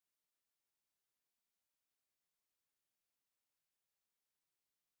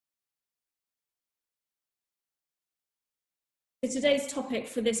Today's topic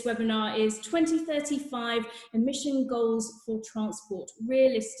for this webinar is 2035 emission goals for transport,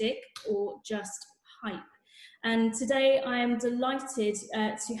 realistic or just hype? And today I am delighted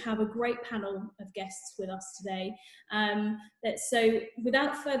to have a great panel of guests with us today. So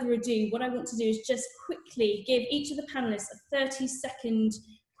without further ado, what I want to do is just quickly give each of the panelists a 30-second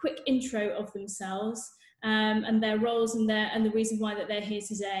quick intro of themselves and their roles and the reason why that they're here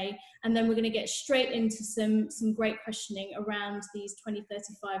today. And then we're going to get straight into some great questioning around these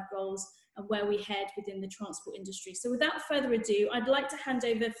 2035 goals and where we head within the transport industry. So without further ado, I'd like to hand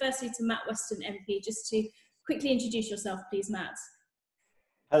over firstly to Matt Weston MP, just to quickly introduce yourself, please, Matt.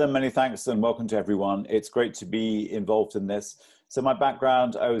 Hello, many thanks and welcome to everyone. It's great to be involved in this. So my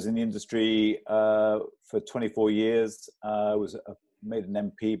background, I was in the industry for 24 years. I made an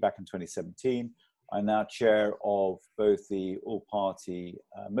MP back in 2017. I'm now chair of both the All-Party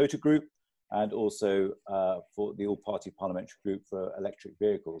Motor Group and also for the All-Party Parliamentary Group for Electric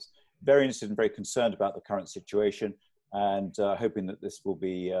Vehicles. Very interested and very concerned about the current situation and hoping that this will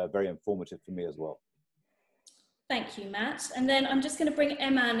be very informative for me as well. Thank you, Matt. And then I'm just going to bring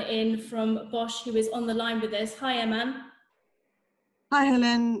Eman in from Bosch, who is on the line with us. Hi, Eman. Hi,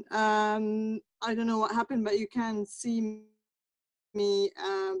 Helen. I don't know what happened, but you can see me.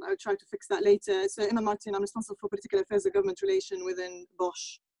 I'll try to fix that later. So Emma Martin, I'm responsible for political affairs and government relation within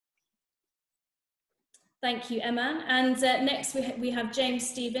Bosch. Thank you, Eman. And next we have James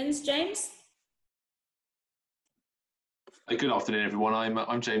Stevens. James? Good afternoon, everyone.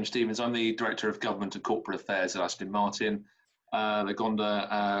 I'm James Stevens. I'm the Director of Government and Corporate Affairs at Aston Martin. Prior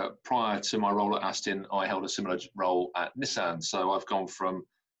to my role at Aston, I held a similar role at Nissan. So I've gone from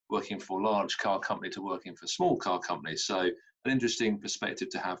working for a large car company to working for small car companies. So an interesting perspective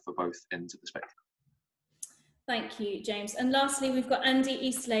to have for both ends of the spectrum. Thank you, James. And lastly, we've got Andy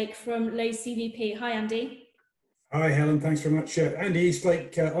Eastlake from Low CVP. Hi, Andy. Hi, Helen. Thanks very much. Andy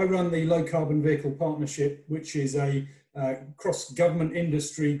Eastlake. I run the Low Carbon Vehicle Partnership, which is a cross-government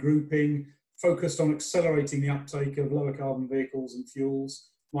industry grouping focused on accelerating the uptake of lower carbon vehicles and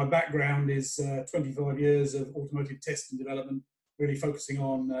fuels. My background is 25 years of automotive test and development, really focusing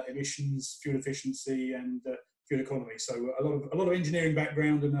on emissions, fuel efficiency and fuel economy. So a lot of engineering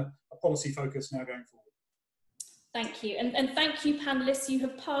background and a policy focus now going forward. Thank you. And thank you, panelists. You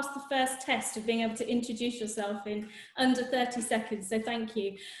have passed the first test of being able to introduce yourself in under 30 seconds. So thank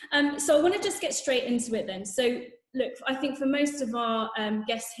you. So I want to just get straight into it then. So look, I think for most of our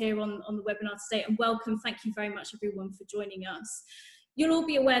guests here on the webinar today, and welcome, thank you very much everyone for joining us. You'll all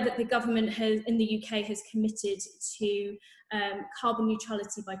be aware that the government in the UK has committed to carbon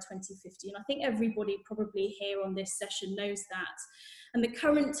neutrality by 2050. And I think everybody probably here on this session knows that. And the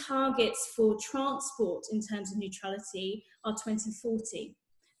current targets for transport in terms of neutrality are 2040.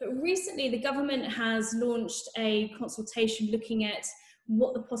 But recently the government has launched a consultation looking at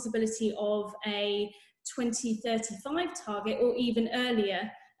what the possibility of a 2035 target or even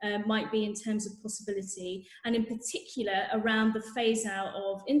earlier might be in terms of possibility, and in particular around the phase out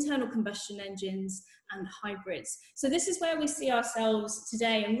of internal combustion engines and hybrids. So this is where we see ourselves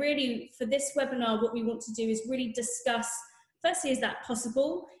today, and really for this webinar what we want to do is really discuss, firstly, is that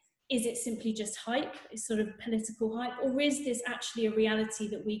possible? Is it simply just hype, it's sort of political hype, or is this actually a reality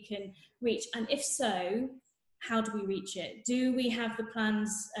that we can reach? And if so, how do we reach it? Do we have the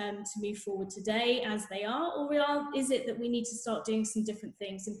plans to move forward today as they are, or is it that we need to start doing some different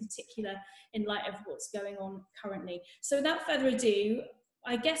things, in particular in light of what's going on currently? So without further ado,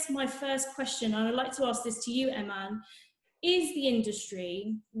 I guess my first question, and I'd like to ask this to you, Eman, is the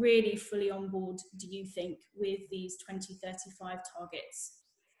industry really fully on board, do you think, with these 2035 targets?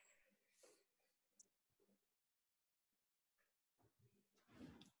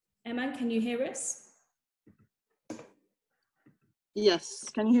 Eman, can you hear us? Yes,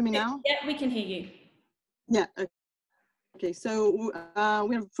 can you hear me now? Yeah, we can hear you. Yeah, okay. So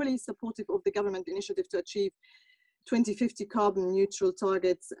we are fully supportive of the government initiative to achieve 2050 carbon neutral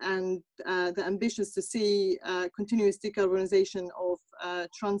targets, and the ambitious to see continuous decarbonization of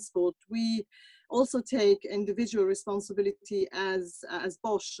transport. We also take individual responsibility as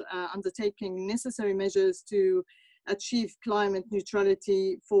Bosch, undertaking necessary measures to achieve climate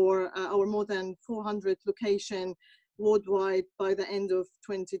neutrality for our more than 400 locations worldwide by the end of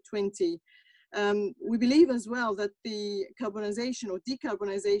 2020. We believe as well that the carbonization or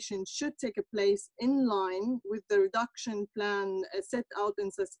decarbonization should take place in line with the reduction plan set out in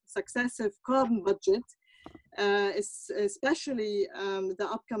successive carbon budget, especially the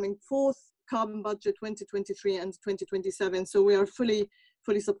upcoming fourth carbon budget 2023 and 2027. So we are fully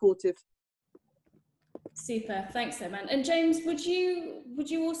supportive. Super, thanks, Eman. And James, would you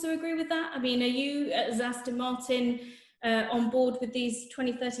also agree with that? I mean, are you, as Aston Martin, on board with these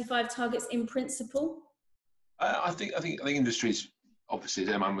 2035 targets in principle? I think industries, obviously, as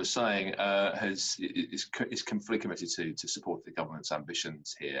Eman was saying, is fully committed to support the government's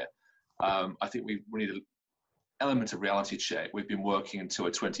ambitions here. I think we need an element of reality check. We've been working until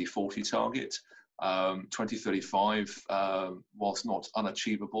a 2040 target. 2035, whilst not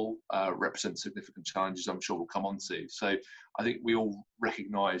unachievable, represents significant challenges I'm sure we'll come on to. So I think we all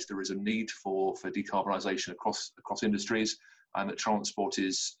recognise there is a need for decarbonisation across industries, and that transport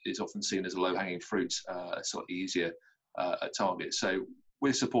is often seen as a low-hanging fruit, a slightly easier target. So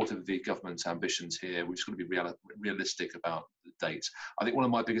we're supportive of the government's ambitions here. We've just got to be realistic about the dates. I think one of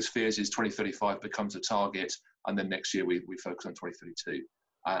my biggest fears is 2035 becomes a target, and then next year we focus on 2032.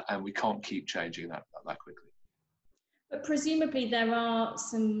 And we can't keep changing that quickly. But presumably there are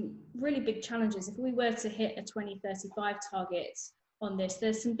some really big challenges. If we were to hit a 2035 target on this,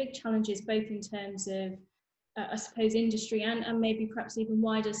 there's some big challenges both in terms of, I suppose, industry and maybe perhaps even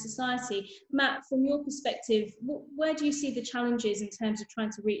wider society. Matt, from your perspective, where do you see the challenges in terms of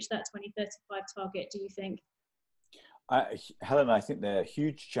trying to reach that 2035 target, do you think? Helen, I think they're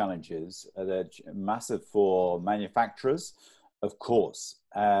huge challenges. They're massive for manufacturers, of course,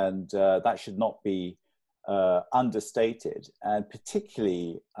 and that should not be understated. And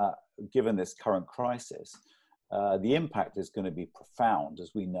particularly given this current crisis, the impact is going to be profound,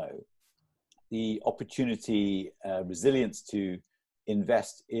 as we know. The opportunity, resilience to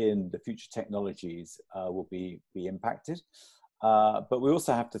invest in the future technologies will be impacted. But we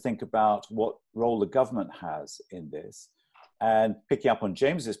also have to think about what role the government has in this. And picking up on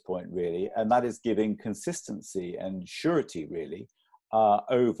James's point, really, and that is giving consistency and surety, really,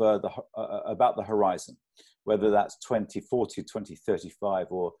 over about the horizon, whether that's 2040, 2035,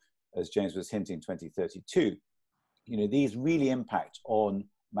 or as James was hinting, 2032. You know, these really impact on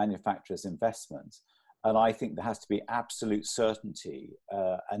manufacturers' investments, and I think there has to be absolute certainty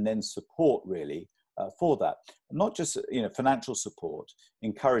and then support, really, for that. Not just financial support,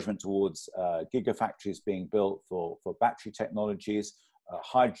 encouragement towards gigafactories being built for battery technologies,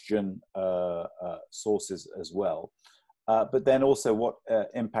 hydrogen sources as well, but then also what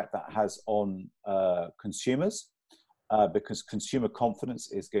impact that has on consumers, because consumer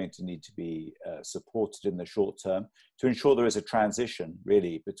confidence is going to need to be supported in the short term to ensure there is a transition,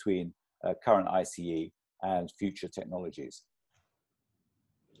 really, between current ICE and future technologies.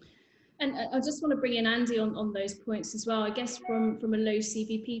 And I just want to bring in Andy on those points as well. I guess from a low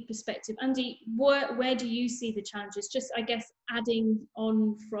CVP perspective, Andy, where do you see the challenges? Just, I guess, adding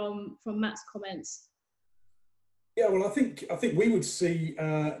on from Matt's comments. Yeah, well, I think we would see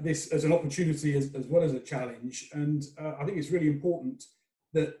this as an opportunity as well as a challenge, and I think it's really important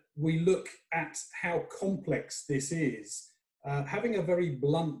that we look at how complex this is. Having a very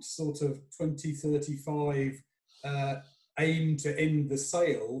blunt sort of 2035 aim to end the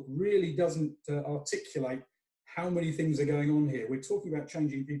sale really doesn't articulate how many things are going on here. We're talking about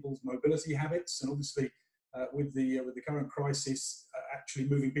changing people's mobility habits, and obviously with the current crisis, actually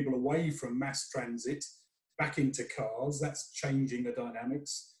moving people away from mass transit back into cars. That's changing the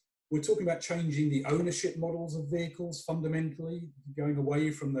dynamics. We're talking about changing the ownership models of vehicles fundamentally, going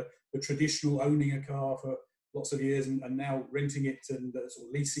away from the traditional owning a car for lots of years and now renting it and sort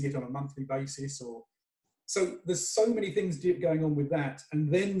of leasing it on a monthly basis. So there's so many things going on with that. And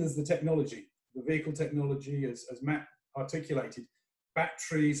then there's the technology, the vehicle technology, as Matt articulated,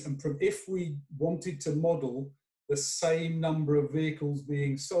 batteries. And if we wanted to model the same number of vehicles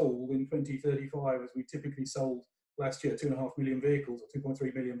being sold in 2035 as we typically sold last year, 2.5 million vehicles or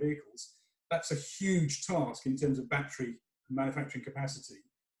 2.3 million vehicles, that's a huge task in terms of battery manufacturing capacity.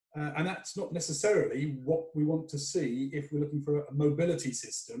 And that's not necessarily what we want to see if we're looking for a mobility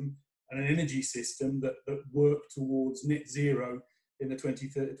system and an energy system that work towards net zero in the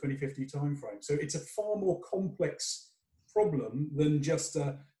 2050 timeframe. So it's a far more complex problem than just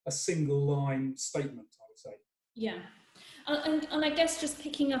a single line statement, I would say. Yeah, and I guess just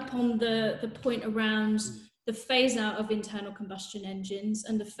picking up on the point around the phase out of internal combustion engines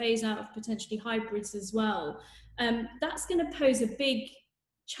and the phase out of potentially hybrids as well, that's going to pose a big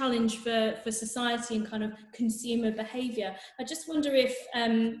challenge for society and kind of consumer behaviour. I just wonder if,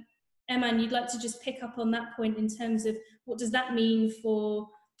 Eman, you'd like to just pick up on that point in terms of what does that mean for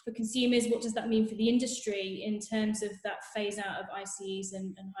consumers, what does that mean for the industry in terms of that phase out of ICEs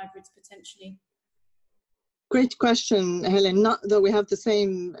and hybrids potentially? Great question, Helen. Not that we have the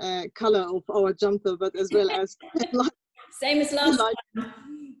same color of our jumper, but as well as same as last time.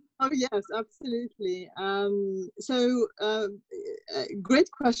 Oh yes, absolutely.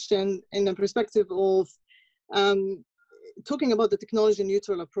 Great question in the perspective of talking about the technology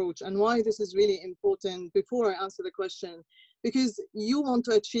neutral approach and why this is really important before I answer the question, because you want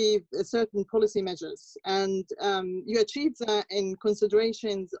to achieve certain policy measures, and you achieve that in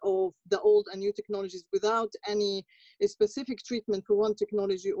considerations of the old and new technologies without any specific treatment for one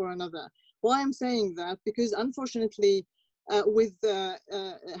technology or another. Why I'm saying that? Because unfortunately, with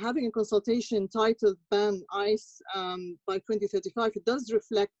having a consultation titled Ban ICE by 2035, it does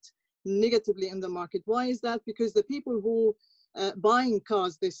reflect negatively in the market. Why is that? Because the people who buying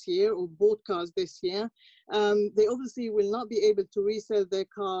cars this year or bought cars this year, they obviously will not be able to resell their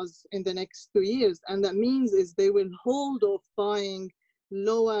cars in the next 2 years. And that means is they will hold off buying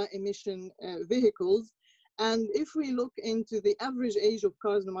lower emission vehicles. And if we look into the average age of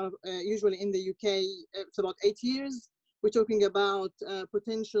cars, usually in the UK, it's about 8 years. We're talking about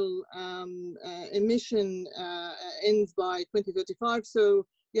potential emission ends by 2035. So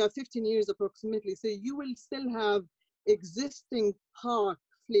you have 15 years approximately. So you will still have existing park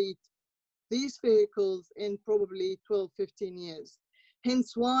fleet, these vehicles in probably 12, 15 years.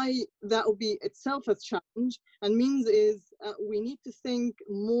 Hence why that will be itself a challenge, and means is we need to think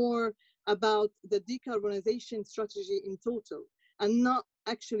more about the decarbonization strategy in total, and not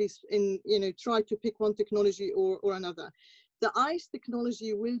actually try to pick one technology or another. The ICE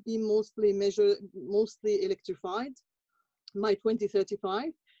technology will be mostly electrified by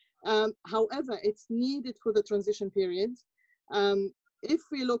 2035. However, it's needed for the transition period. If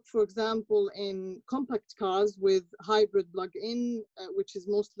we look, for example, in compact cars with hybrid plug-in, which is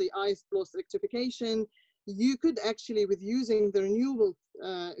mostly ICE plus electrification, you could actually, with using the renewable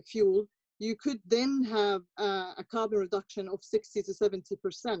fuel, you could then have a carbon reduction of 60 to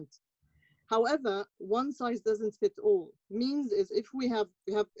 70%. However, one size doesn't fit all. Means is if we have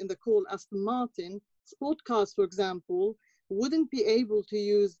in the call Aston Martin, sport cars, for example, wouldn't be able to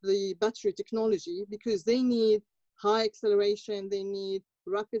use the battery technology because they need high acceleration, they need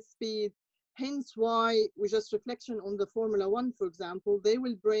rapid speed. Hence why, with just reflection on the Formula One, for example, they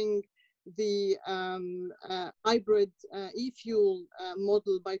will bring the hybrid e-fuel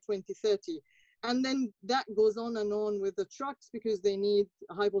model by 2030. And then that goes on and on with the trucks because they need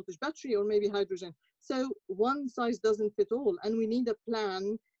a high voltage battery or maybe hydrogen. So one size doesn't fit all, and we need a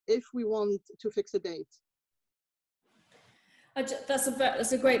plan if we want to fix a date. That's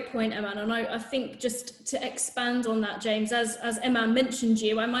a great point, Eman, and I think just to expand on that, James, as Eman mentioned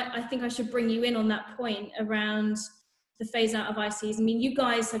you, I think I should bring you in on that point around the phase out of ICEs. I mean, you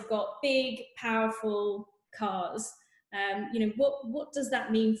guys have got big, powerful cars. What does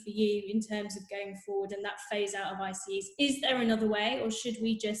that mean for you in terms of going forward and that phase out of ICEs? Is there another way, or should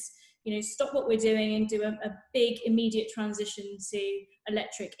we just stop what we're doing and do a big immediate transition to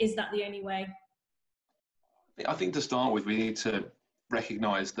electric? Is that the only way? I think to start with, we need to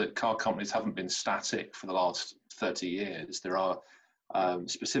recognise that car companies haven't been static for the last 30 years. There are,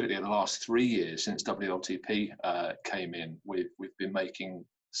 specifically in the last 3 years since WLTP came in, we've been making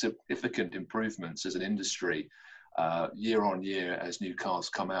significant improvements as an industry year on year as new cars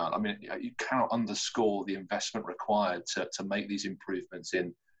come out. I mean, you cannot underscore the investment required to make these improvements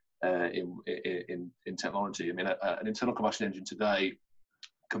in technology. I mean, an internal combustion engine today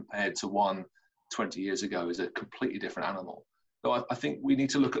compared to one 20 years ago is a completely different animal. So I think we need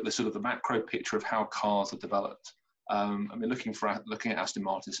to look at the sort of the macro picture of how cars are developed. I mean, looking at Aston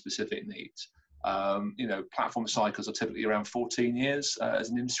Martin's specific needs. Platform cycles are typically around 14 years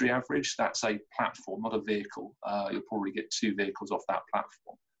as an industry average. That's a platform, not a vehicle. You'll probably get 2 vehicles off that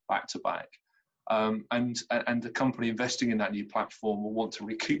platform back to back. And the company investing in that new platform will want to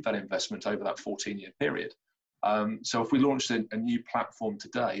recoup that investment over that 14-year period. So if we launched a new platform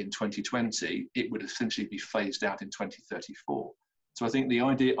today in 2020, it would essentially be phased out in 2034. So I think the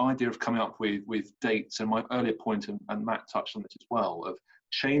idea of coming up with dates, and my earlier point, and Matt touched on this as well, of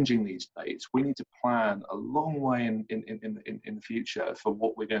changing these dates, we need to plan a long way in the future for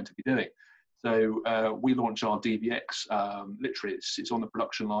what we're going to be doing. So we launch our DBX, literally it's on the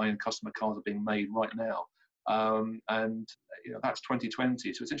production line, customer cars are being made right now. And that's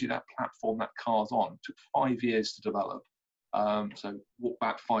 2020. So essentially that platform that car's on took 5 years to develop. So walk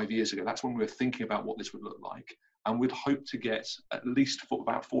back 5 years ago, that's when we were thinking about what this would look like. And we'd hope to get at least for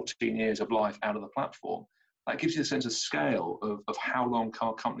about 14 years of life out of the platform. That gives you a sense of scale of how long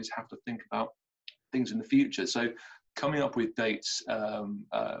car companies have to think about things in the future. So coming up with dates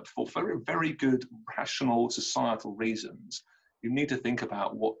for very, very good, rational, societal reasons, you need to think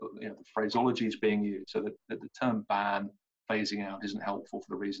about what the phraseology is being used. So that the term ban, phasing out isn't helpful for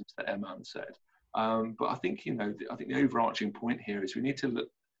the reasons that Eman said. But I think the overarching point here is we need to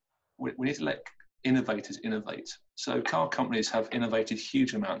let innovators innovate. So car companies have innovated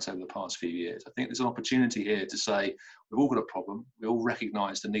huge amounts over the past few years. I think there's an opportunity here to say, we've all got a problem. We all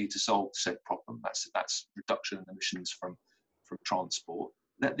recognise the need to solve said problem. That's reduction in emissions from transport.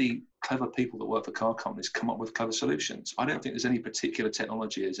 Let the clever people that work for car companies come up with clever solutions. I don't think there's any particular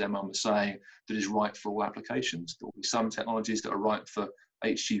technology, as Emma was saying, that is right for all applications. There will be some technologies that are right for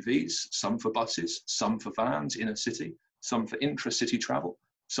HGVs, some for buses, some for vans in a city, some for intra-city travel,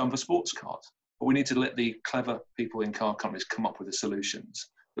 some for sports cars. But we need to let the clever people in car companies come up with the solutions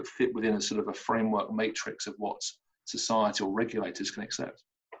that fit within a sort of a framework matrix of what society or regulators can accept.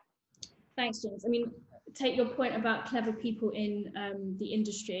 Thanks, James. I mean, take your point about clever people in the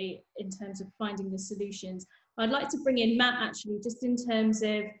industry in terms of finding the solutions. I'd like to bring in Matt, actually, just in terms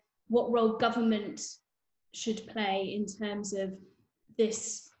of what role government should play in terms of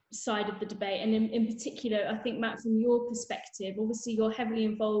this side of the debate. And in particular, I think, Matt, from your perspective, obviously you're heavily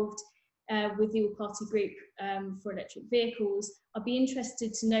involved with the all-party group for electric vehicles. I'd be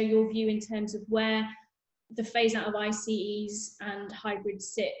interested to know your view in terms of where the phase out of ICEs and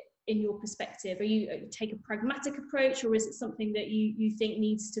hybrids sit in your perspective. Are you take a pragmatic approach, or is it something that you think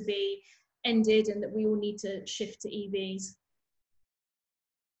needs to be ended and that we all need to shift to EVs?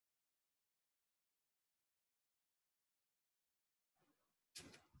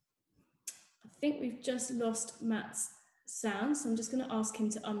 I think we've just lost Matt's sound, so I'm just going to ask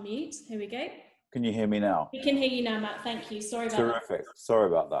him to unmute. Here we go. Can you hear me now? We can hear you now, Matt. Thank you. Sorry about that. Terrific. Sorry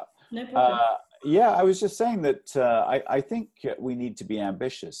about that. No problem. Yeah, I was just saying that I think we need to be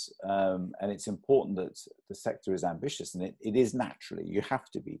ambitious, and it's important that the sector is ambitious, and it is naturally, you have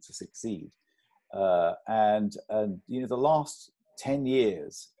to be to succeed. And you know, the last 10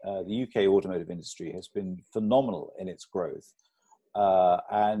 years, the UK automotive industry has been phenomenal in its growth,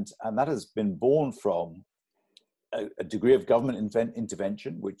 and that has been born from a degree of government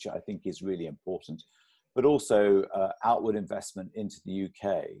intervention, which I think is really important, but also outward investment into the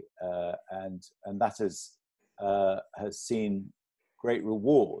UK, and that has seen great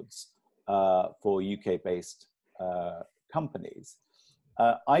rewards for UK-based companies.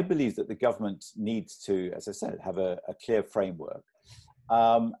 I believe that the government needs to, as I said, have a clear framework,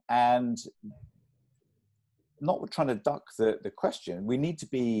 and not trying to duck the question. We need to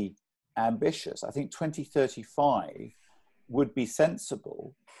be ambitious. I think 2035 would be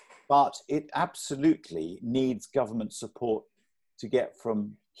sensible, but it absolutely needs government support to get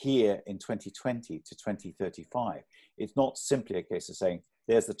from here in 2020 to 2035. It's not simply a case of saying,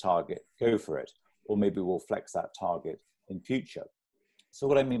 there's the target, go for it, or maybe we'll flex that target in future. So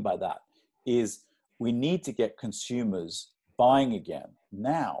what I mean by that is we need to get consumers buying again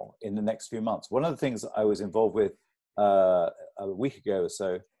now in the next few months. One of the things that I was involved with a week ago or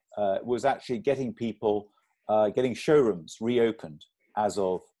so was actually getting people, getting showrooms reopened as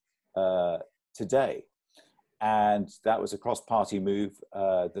of today. And that was a cross-party move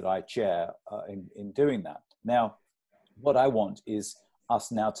that I chair in doing that. Now, what I want is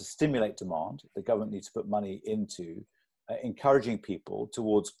us now to stimulate demand. The government needs to put money into encouraging people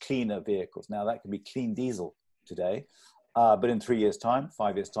towards cleaner vehicles. Now, that can be clean diesel today, but in 3 years' time,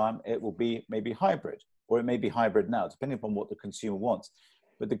 5 years' time, it will be maybe hybrid, or it may be hybrid now, depending upon what the consumer wants.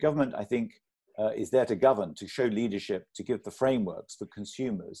 But the government, I think, is there to govern, to show leadership, to give the frameworks for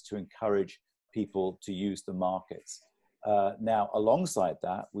consumers, to encourage people to use the markets. Now, alongside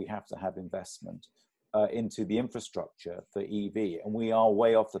that, we have to have investment into the infrastructure for EV. And we are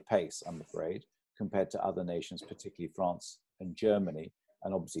way off the pace, I'm afraid, compared to other nations, particularly France and Germany,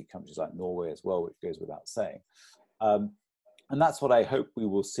 and obviously countries like Norway as well, which goes without saying. And that's what I hope we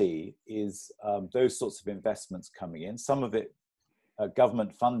will see, is those sorts of investments coming in, some of it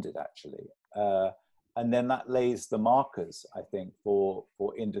government funded actually. And then that lays the markers, I think, for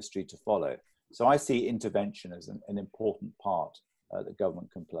industry to follow. So I see intervention as an important part that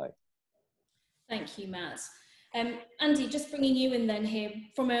government can play. Thank you, Matt. Andy, just bringing you in then here,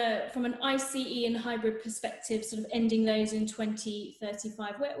 from an ICE and hybrid perspective, sort of ending those in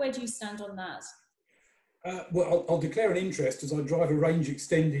 2035, where do you stand on that? Well, I'll declare an interest, as I drive a range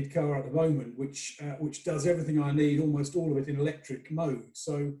extended car at the moment, which does everything I need, almost all of it in electric mode.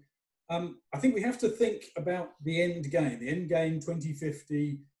 So I think we have to think about the end game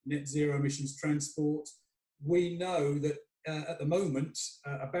 2050, net zero emissions transport. We know that at the moment,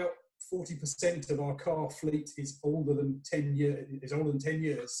 about 40% of our car fleet is older than 10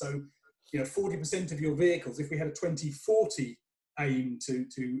 years. So, you know, 40% of your vehicles, if we had a 2040 aim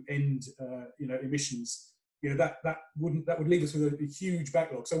to end, you know, emissions, you know, that would leave us with a huge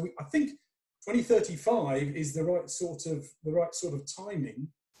backlog. So I think 2035 is the right sort of timing.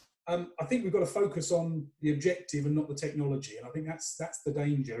 I think we've got to focus on the objective and not the technology, and I think that's the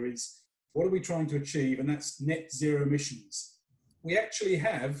danger. Is what are we trying to achieve? And that's net zero emissions. We actually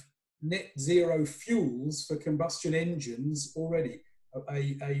have net zero fuels for combustion engines already.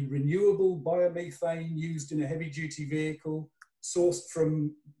 A renewable biomethane used in a heavy duty vehicle, sourced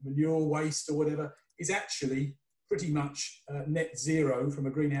from manure waste or whatever, is actually pretty much net zero from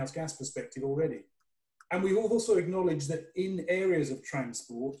a greenhouse gas perspective already. And we've also acknowledged that in areas of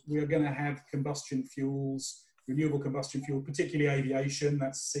transport, we are going to have combustion fuels, renewable combustion fuel, particularly aviation.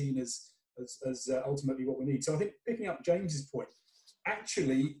 That's seen as ultimately what we need. So I think picking up James's point,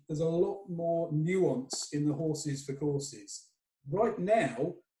 actually, there's a lot more nuance in the horses for courses. Right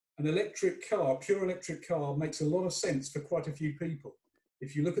now, an electric car, pure electric car, makes a lot of sense for quite a few people.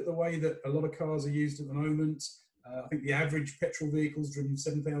 If you look at the way that a lot of cars are used at the moment, I think the average petrol vehicle's driven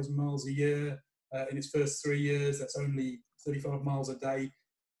 7,000 miles a year. In its first 3 years, that's only 35 miles a day.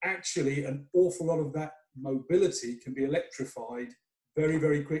 Actually, an awful lot of that mobility can be electrified very,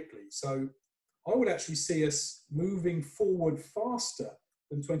 very quickly. So I would actually see us moving forward faster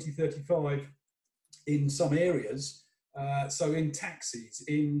than 2035 in some areas. So in taxis,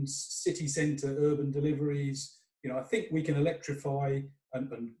 in city centre urban deliveries, I think we can electrify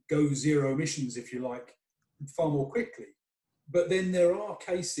and go zero emissions, if you like, far more quickly. But then there are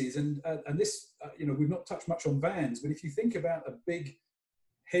cases, and this, we've not touched much on vans, but if you think about a big,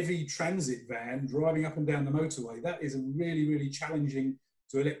 heavy transit van driving up and down the motorway, that is really, really challenging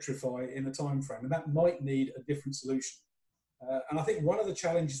to electrify in a time frame, and that might need a different solution. And I think one of the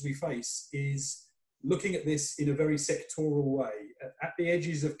challenges we face is looking at this in a very sectoral way. At the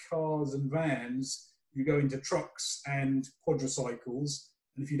edges of cars and vans, you go into trucks and quadricycles,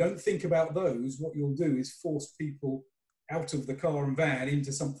 and if you don't think about those, what you'll do is force people out of the car and van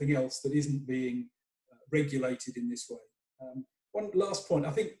into something else that isn't being regulated in this way. One last point,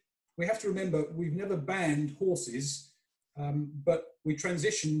 I think we have to remember we've never banned horses, but we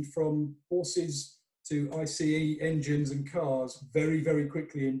transitioned from horses to ICE engines and cars very, very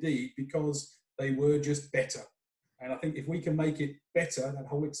quickly indeed, because they were just better. And I think if we can make it better, that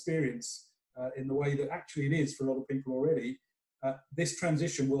whole experience in the way that actually it is for a lot of people already, this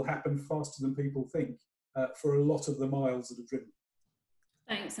transition will happen faster than people think. For a lot of the miles that are driven.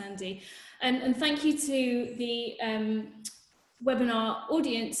 Thanks, Andy. And thank you to the webinar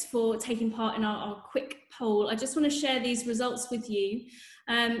audience for taking part in our quick poll. I just want to share these results with you.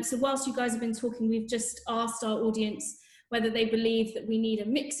 So whilst you guys have been talking, we've just asked our audience whether they believe that we need a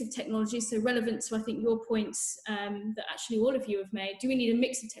mix of technologies. So relevant to, I think, your points that actually all of you have made. Do we need a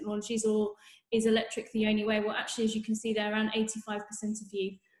mix of technologies, or is electric the only way? Well, actually, as you can see there, around 85% of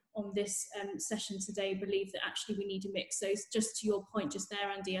you on this session today believe that actually we need a mix. So it's just to your point just there,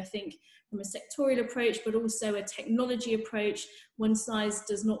 Andy, I think from a sectorial approach, but also a technology approach, one size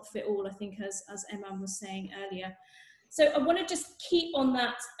does not fit all, I think, as Eman was saying earlier. So I want to just keep on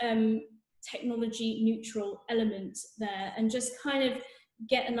that technology neutral element there and just kind of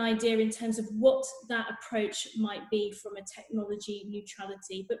get an idea in terms of what that approach might be from a technology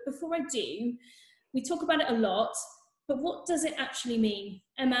neutrality. But before I do, we talk about it a lot, but what does it actually mean?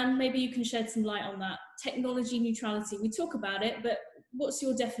 Eman, maybe you can shed some light on that. Technology neutrality, we talk about it, but what's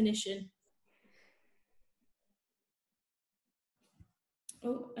your definition?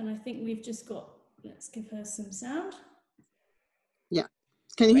 Oh, and I think we've just got, let's give her some sound. Yeah,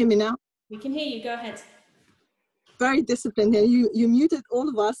 can you hear me now? We can hear you, go ahead. Very disciplined here. You muted all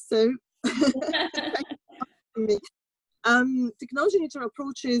of us, so technology neutral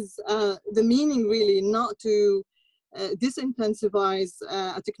approach is the meaning really not to disincentivize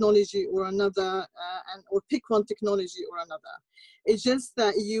a technology or another or pick one technology or another. It's just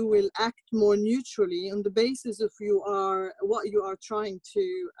that you will act more neutrally on the basis of what you are trying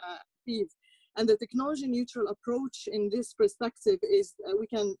to achieve. And the technology neutral approach in this perspective is, we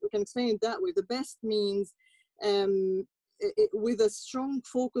can explain it that way. The best means with a strong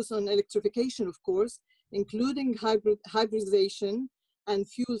focus on electrification, of course, including hybridization and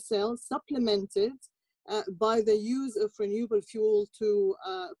fuel cells, supplemented by the use of renewable fuel to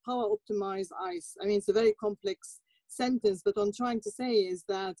power optimize ICE. I mean, it's a very complex sentence, but what I'm trying to say is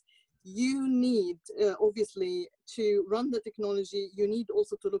that you need, obviously, to run the technology, you need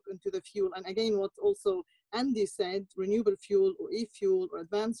also to look into the fuel. And again, what also Andy said, renewable fuel or e-fuel or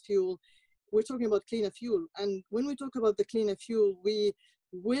advanced fuel, we're talking about cleaner fuel. And when we talk about the cleaner fuel, we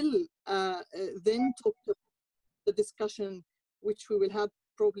will then talk about the discussion, which we will have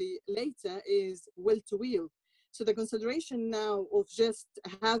probably later, is well to wheel. So the consideration now of just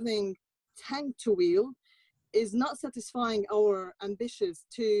having tank to wheel is not satisfying our ambitions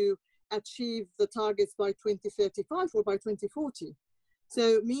to achieve the targets by 2035 or by 2040.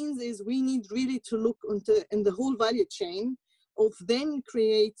 So means is we need really to look into in the whole value chain of then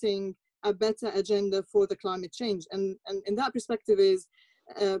creating a better agenda for the climate change. And in that perspective is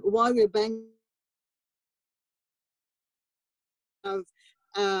why we're banking of,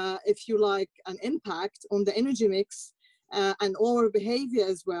 if you like, an impact on the energy mix and our behavior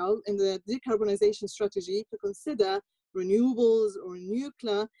as well in the decarbonization strategy, to consider renewables or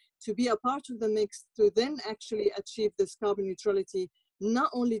nuclear to be a part of the mix to then actually achieve this carbon neutrality, not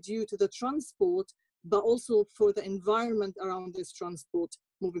only due to the transport, but also for the environment around this transport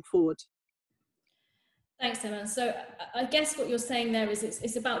moving forward. Thanks, Emma. So I guess what you're saying there is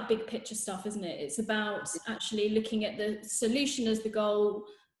it's about big picture stuff, isn't it? It's about actually looking at the solution as the goal,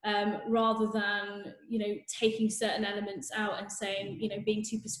 rather than, you know, taking certain elements out and saying, you know, being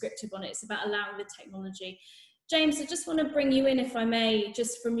too prescriptive on it. It's about allowing the technology. James, I just want to bring you in, if I may,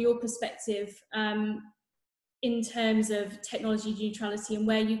 just from your perspective, in terms of technology neutrality and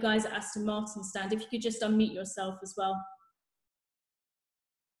where you guys at Aston Martin stand. If you could just unmute yourself as well.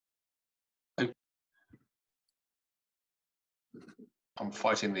 I'm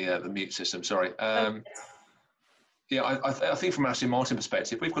fighting the mute system, sorry. Yeah, I think from an Aston Martin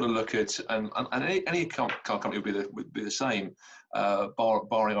perspective, we've got to look at, and any car company would be the same,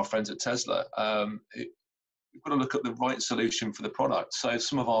 barring our friends at Tesla. We've got to look at the right solution for the product. So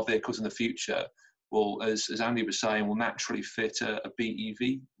some of our vehicles in the future will, as Andy was saying, will naturally fit a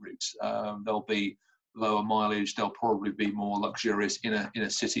BEV route. They'll be lower mileage. They'll probably be more luxurious in a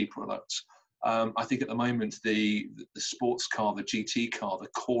city product. I think at the moment the sports car, the GT car, the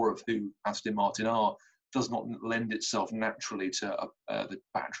core of who Aston Martin are, does not lend itself naturally to the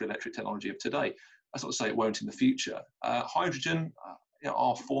battery electric technology of today. That's not to say it won't in the future. Hydrogen, you know,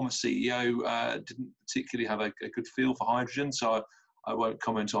 our former CEO didn't particularly have a good feel for hydrogen, so I won't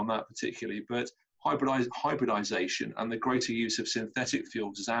comment on that particularly. But hybridization and the greater use of synthetic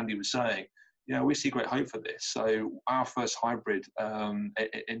fuels, as Andy was saying, you know, we see great hope for this. So our first hybrid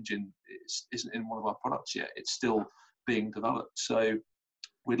engine isn't in one of our products yet. It's still being developed. So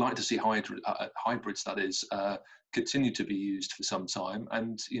we'd like to see hybrids, that is, continue to be used for some time,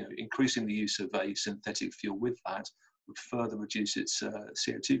 and, you know, increasing the use of a synthetic fuel with that would further reduce its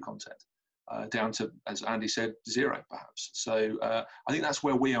CO2 content down to, as Andy said, zero perhaps. So I think that's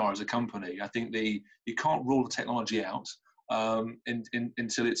where we are as a company. I think you can't rule the technology out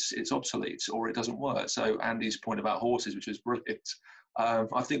until it's obsolete or it doesn't work. So Andy's point about horses, which was brilliant,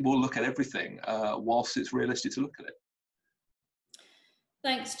 I think we'll look at everything whilst it's realistic to look at it.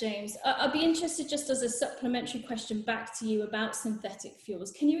 Thanks, James. I'd be interested, just as a supplementary question back to you about synthetic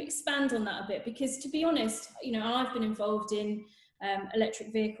fuels. Can you expand on that a bit? Because to be honest, you know, I've been involved in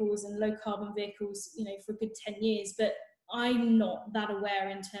electric vehicles and low carbon vehicles, you know, for a good 10 years, but I'm not that aware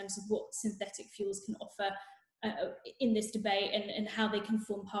in terms of what synthetic fuels can offer in this debate and how they can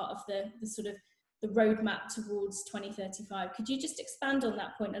form part of the sort of the roadmap towards 2035. Could you just expand on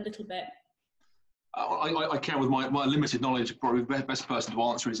that point a little bit? I can, with my limited knowledge. Probably the best person to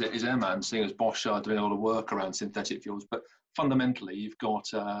answer is Emma, seeing as Bosch are doing a lot of work around synthetic fuels. But fundamentally, you've got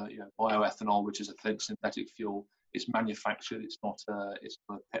you know, bioethanol, which is a synthetic fuel. It's manufactured. It's not it's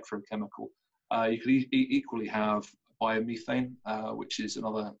a petrochemical. You could equally have biomethane, which is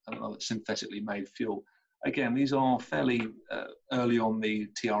another synthetically made fuel. Again, these are fairly early on the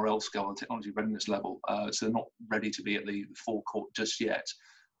TRL scale, the technology readiness level, so they're not ready to be at the forecourt just yet.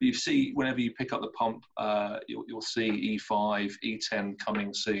 You see, whenever you pick up the pump, you'll see E5, E10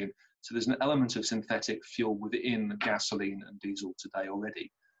 coming soon. So there's an element of synthetic fuel within gasoline and diesel today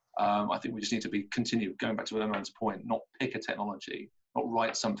already. I think we just need to continue, going back to Emma's point, not pick a technology, not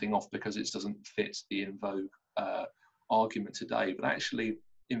write something off because it doesn't fit the in vogue argument today, but actually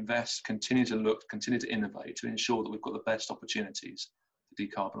invest, continue to look, continue to innovate to ensure that we've got the best opportunities to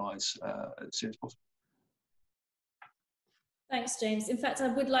decarbonise as soon as possible. Thanks, James. In fact, I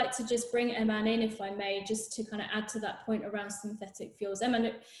would like to just bring Emma in, if I may, just to kind of add to that point around synthetic fuels.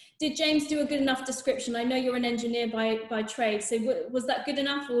 Emma, did James do a good enough description? I know you're an engineer by trade, so was that good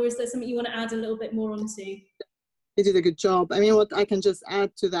enough, or is there something you want to add a little bit more onto? He did a good job. I mean, what I can just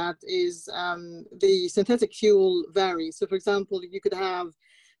add to that is the synthetic fuel varies. So, for example, you could have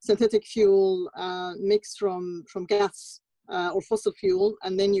synthetic fuel mixed from gas or fossil fuel,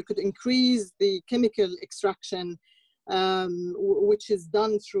 and then you could increase the chemical extraction, which is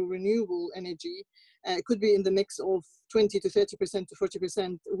done through renewable energy. It could be in the mix of 20 to 30% to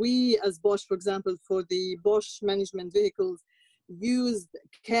 40%. We, as Bosch, for example, for the Bosch management vehicles, used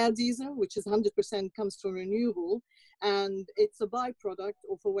care diesel, which is 100% comes from renewable, and it's a byproduct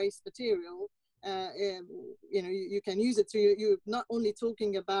of a waste material. You know, you can use it. So you're not only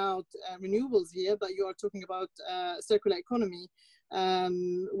talking about renewables here, but you are talking about circular economy.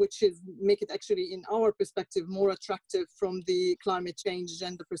 which is make it actually, in our perspective, more attractive from the climate change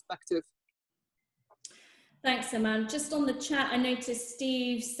agenda perspective. Thanks, Aman. Just on the chat, I noticed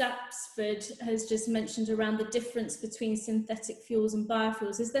Steve Sapsford has just mentioned around the difference between synthetic fuels and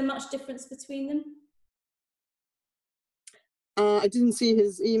biofuels. Is there much difference between them? I didn't see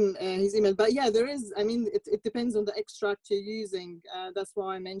his email, but yeah, there is. I mean, it depends on the extract you're using. That's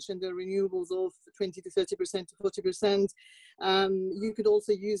why I mentioned the renewables of 20 to 30% to 40%. You could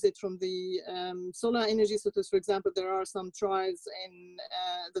also use it from the solar energy sources. For example, there are some trials in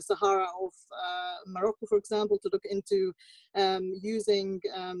the Sahara of Morocco, for example, to look into using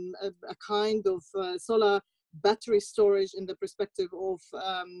a kind of solar battery storage in the perspective of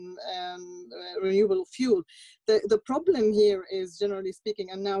renewable fuel. The problem here is, generally speaking,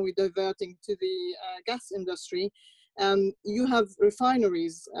 and now we're diverting to the gas industry, you have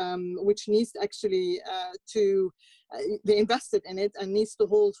refineries which needs actually they invested in it and needs to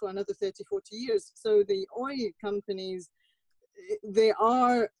hold for another 30, 40 years. So the oil companies, they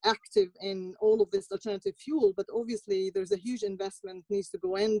are active in all of this alternative fuel, but obviously there's a huge investment needs to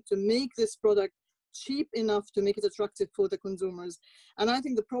go in to make this product cheap enough to make it attractive for the consumers. And I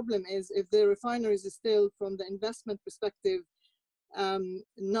think the problem is, if the refineries is still, from the investment perspective,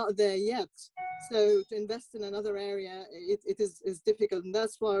 not there yet. So to invest in another area, it is difficult. And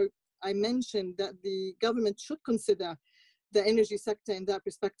that's why I mentioned that the government should consider the energy sector in that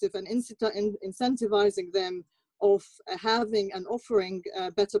perspective and incentivizing them of having and offering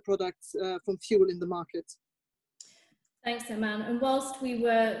better products from fuel in the market. Thanks, Aman. And whilst we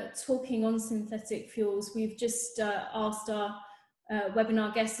were talking on synthetic fuels, we've just asked our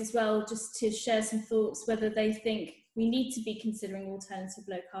webinar guests as well just to share some thoughts whether they think we need to be considering alternative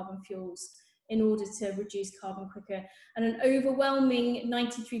low carbon fuels in order to reduce carbon quicker. And an overwhelming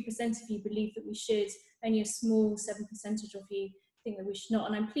 93% of you believe that we should, only a small 7% of you think that we should not.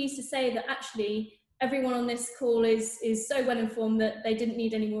 And I'm pleased to say that actually everyone on this call is so well informed that they didn't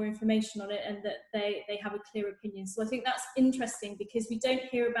need any more information on it, and that they have a clear opinion. So I think that's interesting, because we don't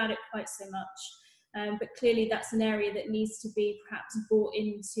hear about it quite so much, but clearly that's an area that needs to be perhaps brought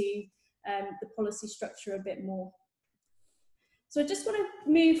into the policy structure a bit more. So I just want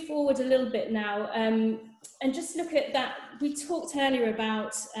to move forward a little bit now and just look at that. We talked earlier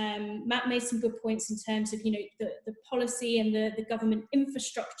about, Matt made some good points in terms of, you know, the policy and the government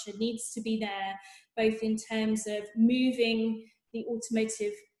infrastructure needs to be there, both in terms of moving the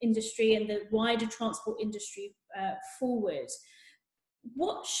automotive industry and the wider transport industry forward.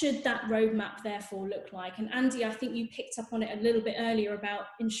 What should that roadmap therefore look like? And Andy, I think you picked up on it a little bit earlier about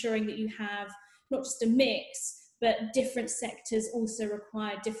ensuring that you have not just a mix, but different sectors also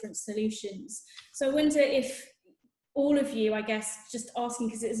require different solutions. So I wonder if all of you, I guess, just asking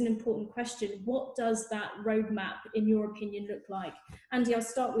because it is an important question, what does that roadmap, in your opinion, look like? Andy, I'll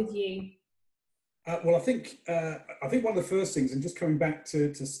start with you. Well, I think one of the first things, and just coming back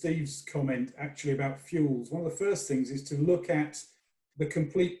to Steve's comment actually about fuels, one of the first things is to look at the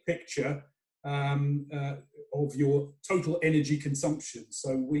complete picture of your total energy consumption.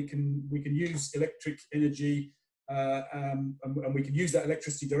 So we can use electric energy and we can use that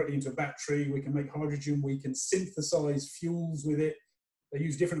electricity directly into a battery. We can make hydrogen. We can synthesize fuels with it. They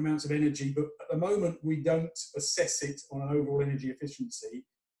use different amounts of energy, but at the moment we don't assess it on an overall energy efficiency.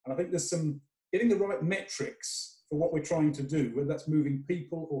 And I think there's some getting the right metrics for what we're trying to do, whether that's moving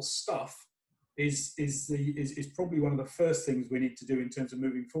people or stuff, is probably one of the first things we need to do in terms of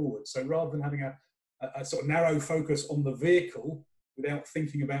moving forward. So rather than having a sort of narrow focus on the vehicle without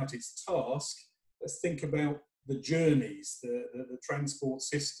thinking about its task, let's think about the journeys, the transport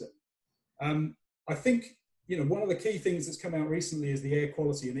system. I think, you know, one of the key things that's come out recently is the air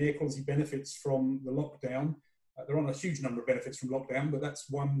quality and the air quality benefits from the lockdown. There aren't a huge number of benefits from lockdown, but that's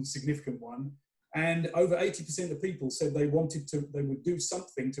one significant one. And over 80% of people said they would do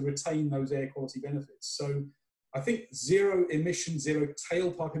something to retain those air quality benefits. So I think zero emissions, zero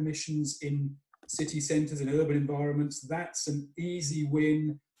tailpipe emissions in city centres and urban environments, that's an easy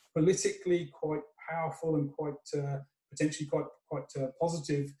win, politically quite powerful and quite potentially quite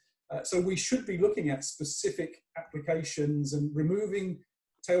positive. So we should be looking at specific applications and removing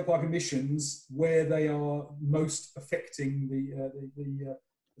tailpipe emissions where they are most affecting the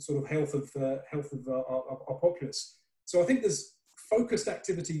sort of health of our populace. So I think there's focused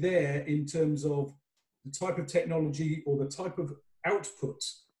activity there in terms of the type of technology or the type of output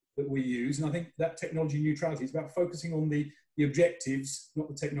that we use. And I think that technology neutrality is about focusing on the objectives, not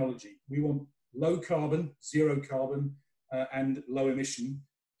the technology. We want low carbon, zero carbon, and low emission.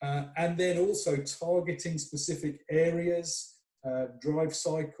 And then also targeting specific areas, drive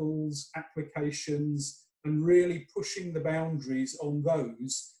cycles, applications, and really pushing the boundaries on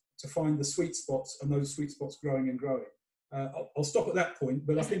those to find the sweet spots, and those sweet spots growing and growing. I'll stop at that point,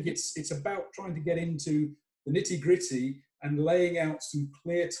 but I think it's about trying to get into the nitty-gritty and laying out some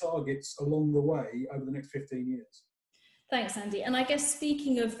clear targets along the way over the next 15 years. Thanks, Andy. And I guess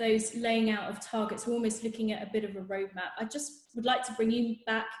speaking of those laying out of targets, we're almost looking at a bit of a roadmap. I just would like to bring you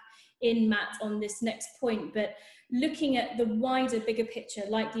back in, Matt, on this next point, but looking at the wider, bigger picture,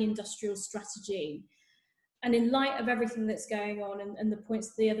 like the industrial strategy, and in light of everything that's going on and the points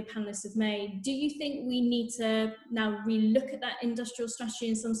that the other panelists have made, do you think we need to now relook at that industrial strategy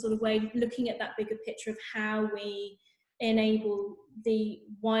in some sort of way, looking at that bigger picture of how we enable the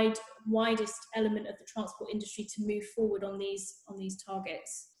widest element of the transport industry to move forward on these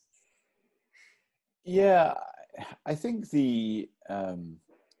targets? Yeah, I think the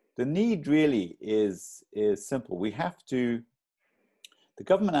need really is simple. We have to, the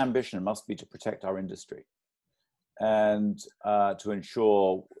government ambition must be to protect our industry and to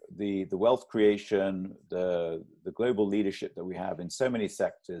ensure the wealth creation, the global leadership that we have in so many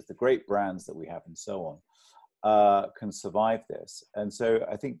sectors, the great brands that we have and so on, can survive this. And so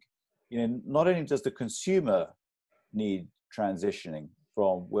I think, not only does the consumer need transitioning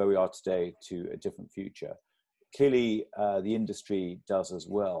from where we are today to a different future, clearly the industry does as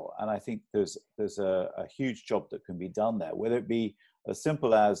well. And I think there's a huge job that can be done there, whether it be as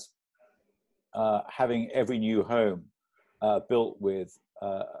simple as having every new home built with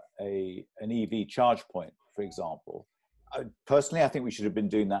an EV charge point, for example. Personally, I think we should have been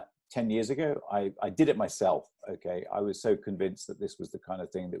doing that 10 years ago. I did it myself, okay? I was so convinced that this was the kind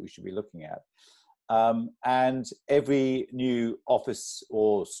of thing that we should be looking at. And every new office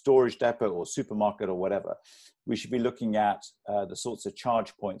or storage depot or supermarket or whatever, we should be looking at the sorts of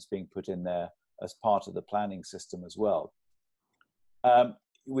charge points being put in there as part of the planning system as well.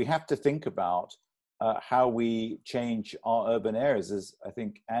 We have to think about how we change our urban areas, as I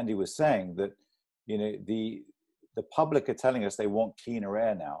think Andy was saying, that the public are telling us they want cleaner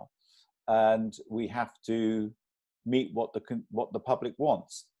air now, and we have to meet what the public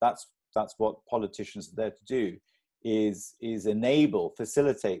wants. That's what politicians are there to do, is enable,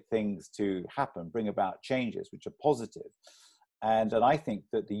 facilitate things to happen, bring about changes which are positive. And I think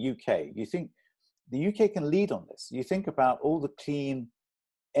that the UK can lead on this. You think about all the clean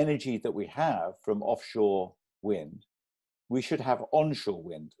energy that we have from offshore wind. We should have onshore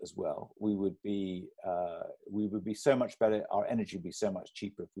wind as well. We would be so much better. Our energy would be so much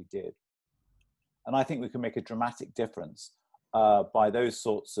cheaper if we did. And I think we can make a dramatic difference by those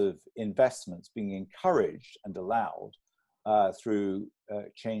sorts of investments being encouraged and allowed through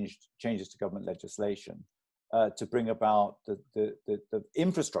changes to government legislation to bring about the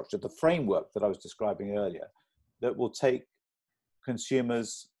infrastructure, the framework that I was describing earlier, that will take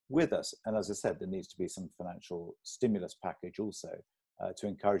consumers with us. And as I said, there needs to be some financial stimulus package also to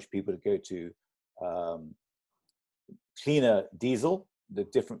encourage people to go to cleaner diesel, the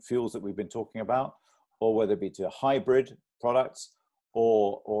different fuels that we've been talking about, or whether it be to hybrid products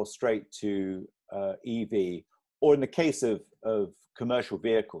or straight to EV, or in the case of commercial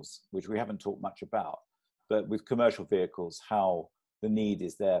vehicles, which we haven't talked much about, but with commercial vehicles, how the need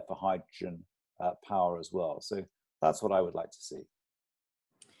is there for hydrogen power as well. So that's what I would like to see.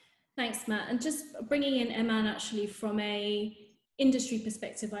 Thanks, Matt. And just bringing in Eman actually from a industry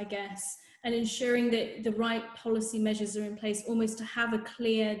perspective, I guess, and ensuring that the right policy measures are in place almost to have a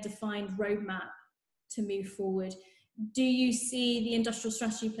clear, defined roadmap to move forward. Do you see the industrial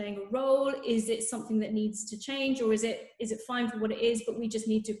strategy playing a role? Is it something that needs to change, or is it fine for what it is, but we just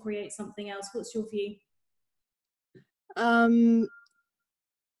need to create something else? What's your view?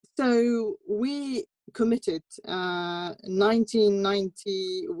 So we committed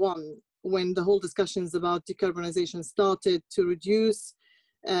 1991, when the whole discussions about decarbonization started, to reduce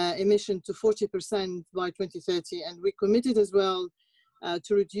emission to 40% by 2030, and we committed as well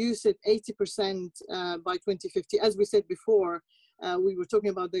to reduce it 80% by 2050. As we said before, we were talking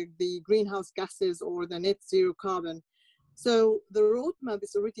about the greenhouse gases or the net zero carbon. So the roadmap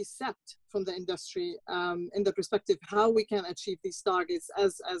is already set from the industry in the perspective how we can achieve these targets.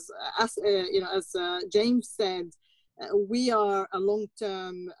 As James said, we are a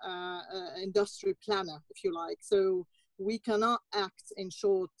long-term industry planner, if you like. So we cannot act in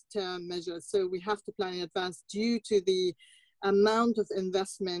short-term measures. So we have to plan in advance due to the amount of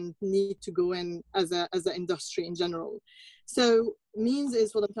investment need to go in as an industry in general. So means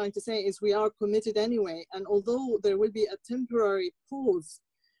is, what I'm trying to say is, we are committed anyway. And although there will be a temporary pause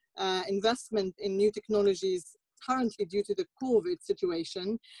investment in new technologies currently due to the COVID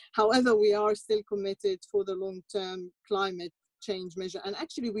situation, however, we are still committed for the long-term climate change measure. And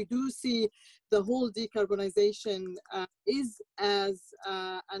actually, we do see the whole decarbonization is as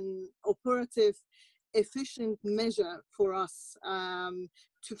an operative, efficient measure for us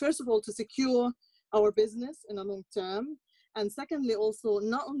to, first of all, to secure our business in a long term. And secondly, also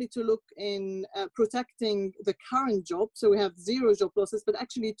not only to look in protecting the current job, so we have zero job losses, but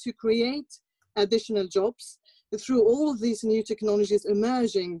actually to create additional jobs through all of these new technologies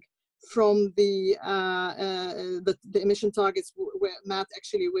emerging from the emission targets where Matt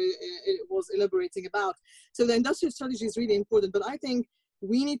actually was elaborating about. So the industrial strategy is really important, but I think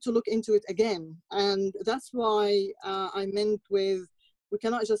we need to look into it again. And that's why I meant with, we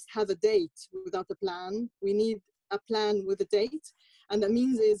cannot just have a date without a plan. We need a plan with a date. And that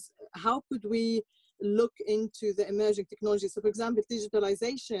means is, how could we look into the emerging technologies? So for example,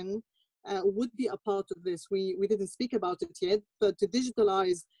 digitalization would be a part of this. We didn't speak about it yet, but to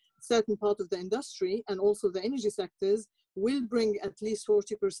digitalize certain part of the industry and also the energy sectors will bring at least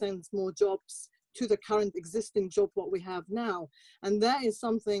 40% more jobs to the current existing job what we have now. And that is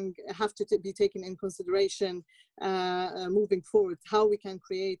something have to be taken in consideration moving forward, how we can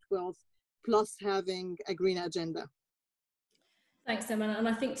create wealth plus having a green agenda. Thanks, Emma. And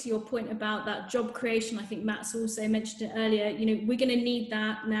I think to your point about that job creation, I think Matt's also mentioned it earlier, you know, we're going to need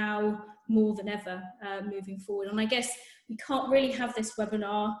that now more than ever moving forward. And I guess we can't really have this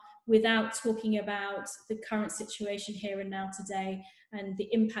webinar without talking about the current situation here and now today and the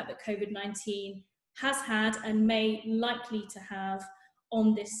impact that COVID-19 has had and may likely to have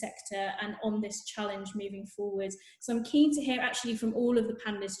on this sector and on this challenge moving forward. So I'm keen to hear actually from all of the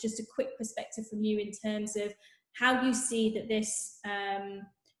panelists, just a quick perspective from you in terms of how you see that this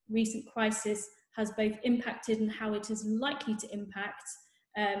recent crisis has both impacted and how it is likely to impact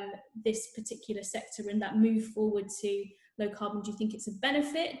this particular sector and that move forward to low carbon. Do you think it's a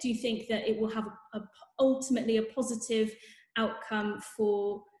benefit? Do you think that it will have ultimately a positive outcome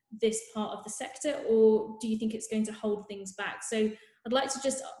for this part of the sector, or do you think it's going to hold things back? So I'd like to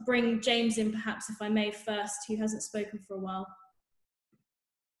just bring James in, perhaps, if I may, first, who hasn't spoken for a while.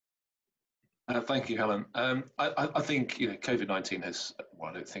 Thank you, Helen. I think, you know, COVID-19 has, well,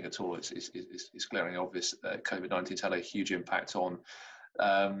 I don't think at all, it's glaringly obvious that COVID-19 has had a huge impact on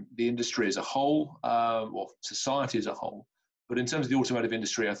the industry as a whole, or society as a whole. But in terms of the automotive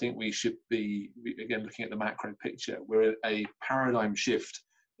industry, I think we should be, again, looking at the macro picture. We're at a paradigm shift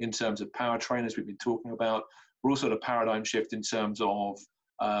in terms of powertrain, as we've been talking about. We're also at a paradigm shift in terms of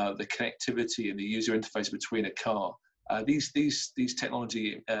the connectivity and the user interface between a car. These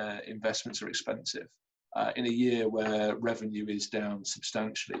technology investments are expensive in a year where revenue is down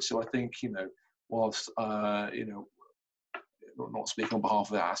substantially. So I think, you know, whilst, you know, not speaking on behalf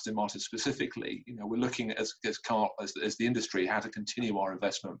of Aston Martin specifically, you know, we're looking at as the industry how to continue our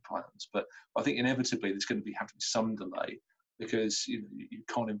investment plans. But I think inevitably there's going to have to be some delay, because you know, you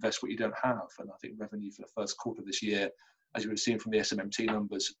can't invest what you don't have. And I think revenue for the first quarter of this year, as you would have seen from the SMMT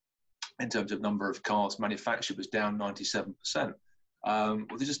numbers, in terms of number of cars manufactured, was down 97%. Well,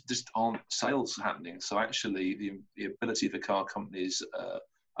 there just aren't sales happening. So actually the ability for car companies,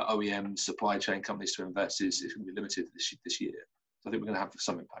 OEMs, supply chain companies to invest is going to be limited this year. So I think we're going to have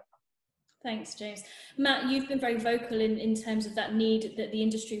some impact. Thanks, James. Matt, you've been very vocal in terms of that need that the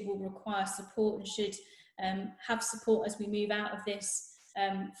industry will require support and should have support as we move out of this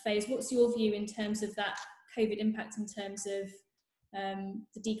phase. What's your view in terms of that COVID impact in terms of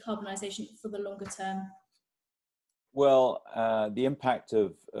the decarbonisation for the longer term? Well, the impact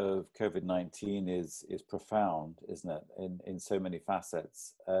of COVID-19 is profound, isn't it, in so many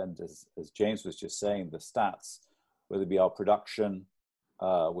facets. And as James was just saying, the stats, whether it be our production,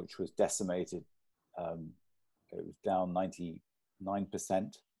 which was decimated, it was down 99%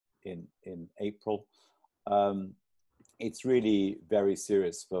 in April. It's really very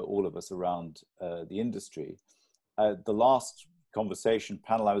serious for all of us around the industry. The last conversation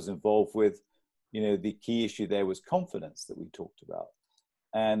panel I was involved with, you know, the key issue there was confidence that we talked about,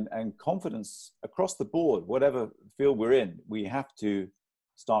 and confidence across the board, whatever field we're in, we have to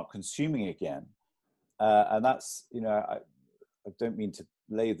start consuming again. And that's, you know, I don't mean to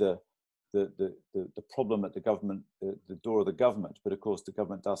lay the problem at the government, the door of the government, but of course the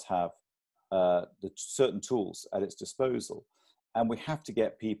government does have the certain tools at its disposal, and we have to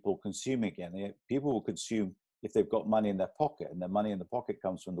get people consuming again. People will consume if they've got money in their pocket, and their money in the pocket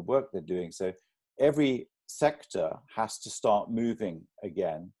comes from the work they're doing. So every sector has to start moving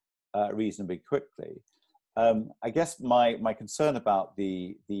again reasonably quickly. I guess my concern about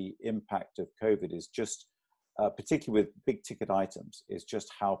the impact of COVID is just, particularly with big ticket items, is just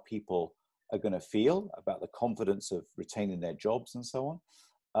how people are going to feel about the confidence of retaining their jobs and so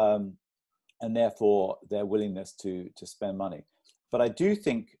on. and therefore their willingness to spend money. But I do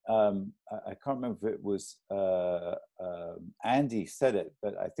think, I can't remember if it was Andy said it,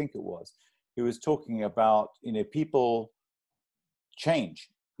 but I think it was. He was talking about, people change.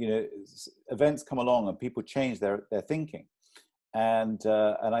 Events come along and people change their thinking, and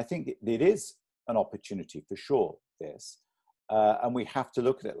I think it is an opportunity for sure. And we have to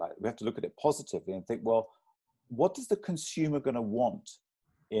look at it positively and think, well, what is the consumer going to want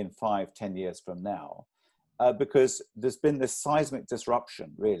in 5-10 years from now? Because there's been this seismic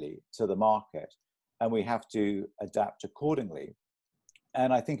disruption really to the market, and we have to adapt accordingly.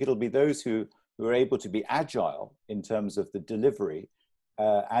 And I think it'll be those who are able to be agile in terms of the delivery.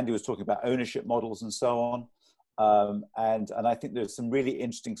 Andy was talking about ownership models and so on. And I think there's some really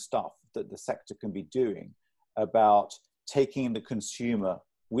interesting stuff that the sector can be doing about taking the consumer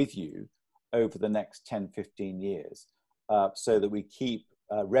with you over the next 10, 15 years, so that we keep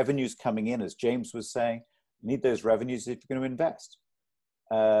revenues coming in, as James was saying. You need those revenues if you're going to invest.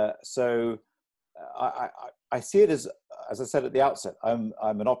 So I see it as I said at the outset, I'm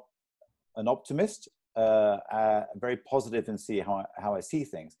an optimist, very positive and see how I see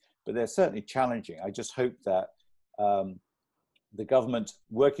things, but they're certainly challenging. I just hope that the government,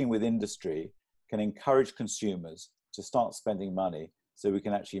 working with industry, can encourage consumers to start spending money so we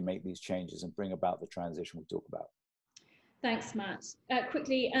can actually make these changes and bring about the transition we talk about. Thanks, Matt.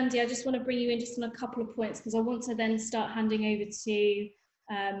 Quickly, Andy, I just want to bring you in just on a couple of points, because I want to then start handing over to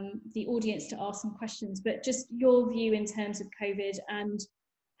the audience to ask some questions, but just your view in terms of COVID and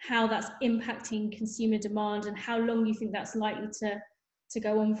how that's impacting consumer demand and how long you think that's likely to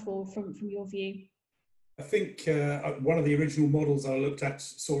go on for from your view. I think one of the original models I looked at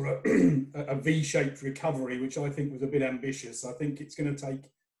saw a V-shaped recovery, which I think was a bit ambitious. I think it's going to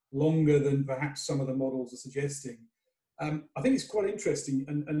take longer than perhaps some of the models are suggesting. I think it's quite interesting,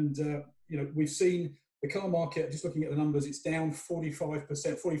 and we've seen the car market, just looking at the numbers, it's down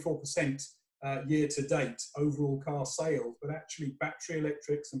 44% year to date, overall car sales, but actually battery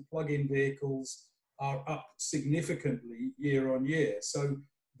electrics and plug-in vehicles are up significantly year on year. So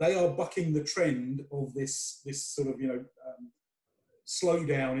they are bucking the trend of this sort of,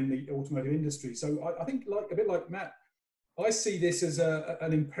 slowdown in the automotive industry. So I think, a bit like Matt, I see this as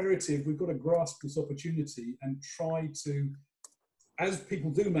an imperative. We've got to grasp this opportunity and try to, as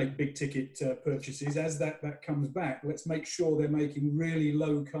people do make big ticket purchases, as that comes back, let's make sure they're making really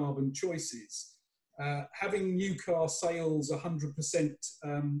low carbon choices. Having new car sales 100%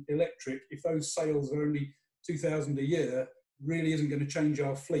 electric, if those sales are only 2,000 a year, really isn't going to change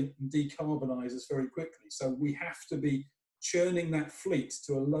our fleet and decarbonise us very quickly. So we have to be churning that fleet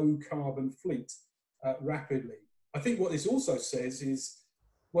to a low carbon fleet rapidly. I think what this also says is,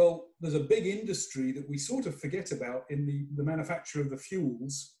 well, there's a big industry that we sort of forget about in the manufacture of the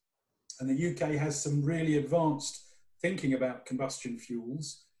fuels, and the UK has some really advanced thinking about combustion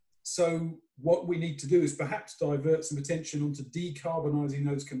fuels. So what we need to do is perhaps divert some attention onto decarbonising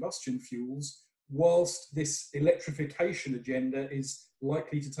those combustion fuels, whilst this electrification agenda is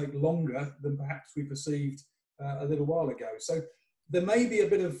likely to take longer than perhaps we perceived a little while ago. So there may be a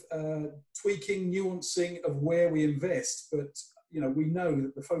bit of tweaking, nuancing of where we invest, but we know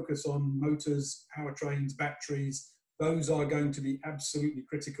that the focus on motors, powertrains, batteries, those are going to be absolutely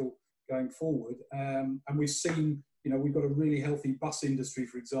critical going forward. And we've seen, we've got a really healthy bus industry,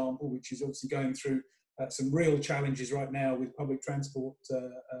 for example, which is obviously going through some real challenges right now with public transport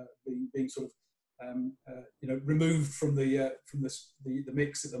being sort of removed from the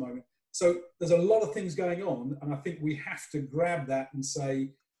mix at the moment. So there's a lot of things going on, and I think we have to grab that and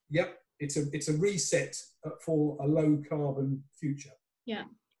say, yep, it's a reset for a low carbon future. Yeah,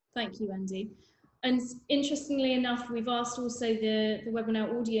 thank you, Andy. And interestingly enough, we've asked also the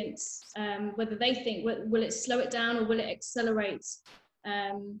webinar audience whether they think, will it slow it down or will it accelerate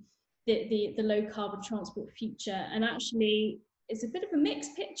the low carbon transport future? And actually, it's a bit of a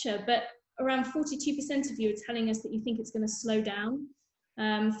mixed picture, but around 42% of you are telling us that you think it's going to slow down.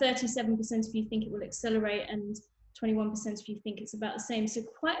 37% of you think it will accelerate, and 21% of you think it's about the same. So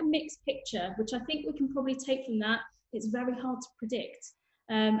quite a mixed picture, which I think we can probably take from that. It's very hard to predict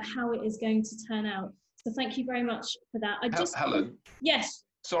how it is going to turn out. So thank you very much for that. Helen? Yes.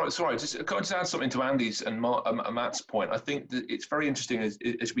 Sorry. Can I just add something to Andy's and Matt's point? I think that it's very interesting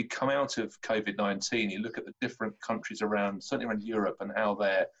as we come out of COVID-19, you look at the different countries around, certainly around Europe, and how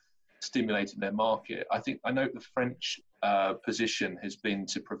they're stimulating their market. I know the French position has been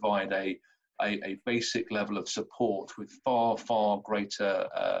to provide a basic level of support with far greater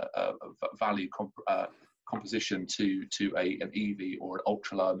value composition to an EV or an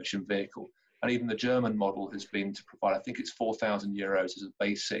ultra low emission vehicle. And even the German model has been to provide, I think it's 4,000 euros as a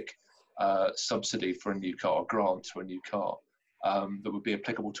basic subsidy for a new car, or grant for a new car, that would be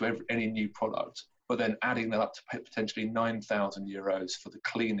applicable to any new product, but then adding that up to potentially €9,000 for the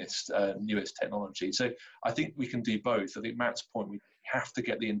cleanest, newest technology. So I think we can do both. I think Matt's point, we have to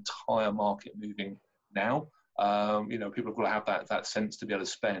get the entire market moving now. People have got to have that sense to be able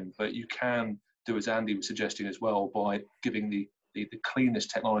to spend, but you can do as Andy was suggesting as well, by giving the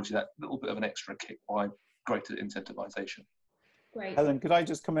cleanest technology that little bit of an extra kick by greater incentivization. Great. Helen, could I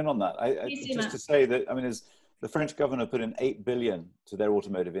just come in on that? Just to say that, as the French government put in 8 billion to their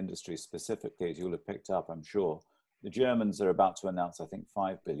automotive industry specifically, as you'll have picked up, I'm sure. The Germans are about to announce, I think,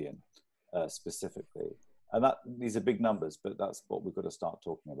 5 billion specifically. And these are big numbers, but that's what we've got to start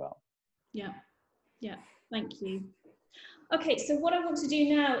talking about. Yeah, thank you. Okay, so what I want to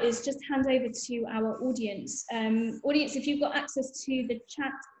do now is just hand over to our audience. Audience, if you've got access to the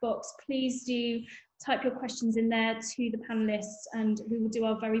chat box, please do type your questions in there to the panelists, and we will do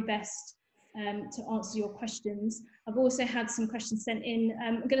our very best to answer your questions. I've also had some questions sent in.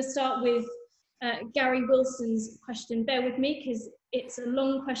 I'm going to start with Gary Wilson's question. Bear with me because it's a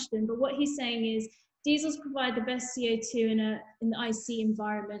long question, but what he's saying is, diesels provide the best CO2 in the IC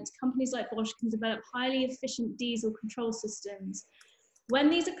environment. Companies like Bosch can develop highly efficient diesel control systems. When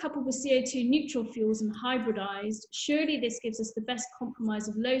these are coupled with CO2 neutral fuels and hybridized, surely this gives us the best compromise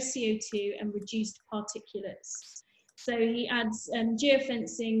of low CO2 and reduced particulates. So he adds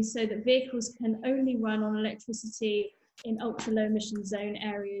geofencing so that vehicles can only run on electricity in ultra low emission zone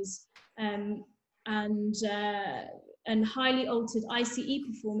areas, and highly altered ICE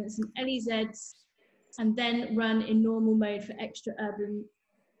performance and LEZs, and then run in normal mode for extra urban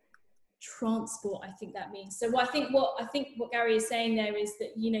transport, I think that means. So I think what Gary is saying there is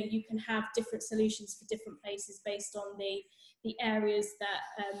that you can have different solutions for different places based on the areas that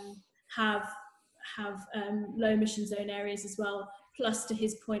have low emission zone areas as well, plus to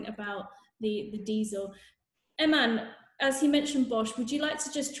his point about the diesel. Eman, as he mentioned Bosch, would you like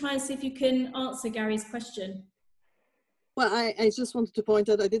to just try and see if you can answer Gary's question? Well, I just wanted to point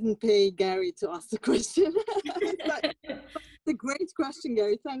out I didn't pay Gary to ask the question. But it's a great question,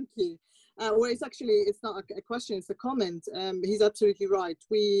 Gary. Thank you. Well, it's not a question, it's a comment. He's absolutely right.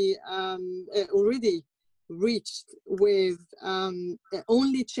 We already reached with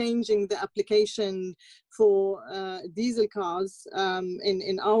only changing the application for diesel cars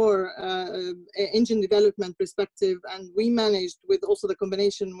in our engine development perspective, and we managed with also the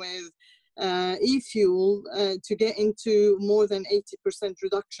combination with e-fuel to get into more than 80%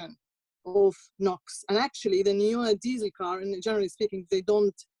 reduction of NOx. And actually the newer diesel car, and generally speaking, they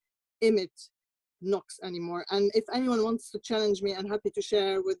don't emit NOx anymore. And if anyone wants to challenge me, I'm happy to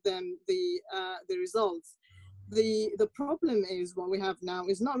share with them the results. The problem is what we have now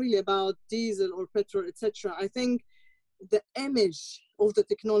is not really about diesel or petrol, etc. I think the image of the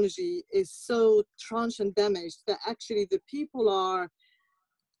technology is so tranched and damaged that actually the people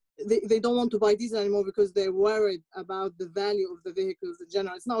they don't want to buy diesel anymore because they're worried about the value of the vehicles in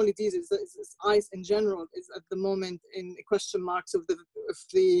general. It's not only diesel, it's ICE in general is at the moment in question marks of the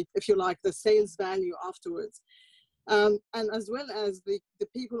if you like, the sales value afterwards. And as well as the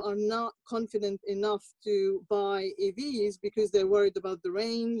people are not confident enough to buy EVs because they're worried about the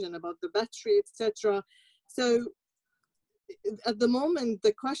range and about the battery, etc. So at the moment,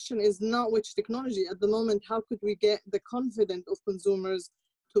 the question is not which technology. At the moment, how could we get the confidence of consumers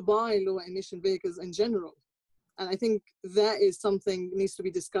to buy low emission vehicles in general? And I think that is something needs to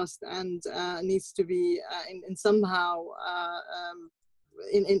be discussed and needs to be in somehow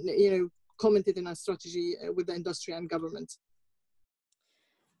commented in our strategy with the industry and government.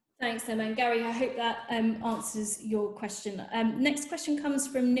 Thanks, Emma. And Gary, I hope that answers your question. Next question comes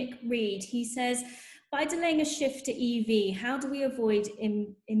from Nick Reed. He says, by delaying a shift to EV, how do we avoid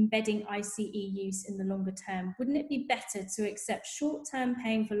embedding ICE use in the longer term? Wouldn't it be better to accept short-term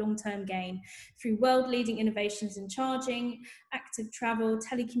paying for long-term gain through world-leading innovations in charging, active travel,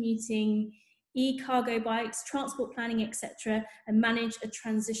 telecommuting, e-cargo bikes, transport planning, etc., and manage a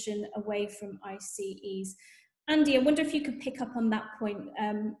transition away from ICEs? Andy, I wonder if you could pick up on that point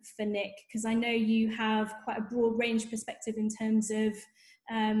for Nick, because I know you have quite a broad range perspective in terms of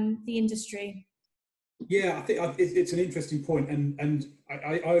the industry. Yeah, I think it's an interesting point, and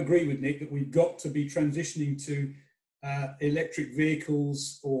I agree with Nick that we've got to be transitioning to electric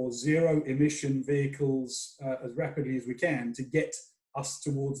vehicles or zero emission vehicles as rapidly as we can to get us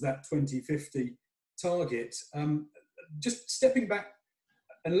towards that 2050 target. Just stepping back,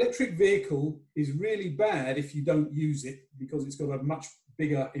 an electric vehicle is really bad if you don't use it because it's got a much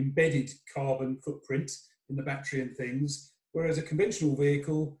bigger embedded carbon footprint in the battery and things, whereas a conventional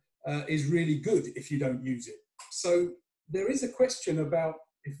vehicle is really good if you don't use it. So there is a question about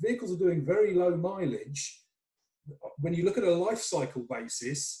if vehicles are doing very low mileage, when you look at a life cycle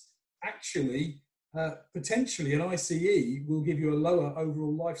basis, actually, potentially an ICE will give you a lower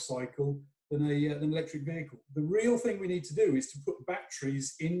overall life cycle than an electric vehicle. The real thing we need to do is to put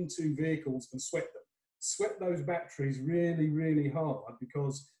batteries into vehicles and sweat them. Sweat those batteries really, really hard,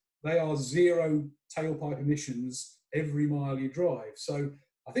 because they are zero tailpipe emissions every mile you drive. So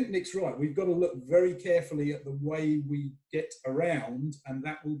I think Nick's right. We've got to look very carefully at the way we get around, and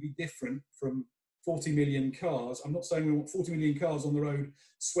that will be different from 40 million cars. I'm not saying we want 40 million cars on the road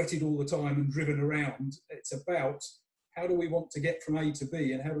sweated all the time and driven around. It's about how do we want to get from A to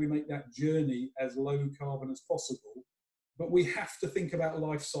B, and how do we make that journey as low carbon as possible. But we have to think about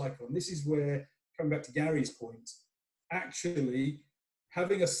life cycle. And this is where, coming back to Gary's point, actually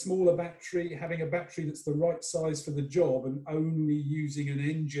having a smaller battery, having a battery that's the right size for the job, and only using an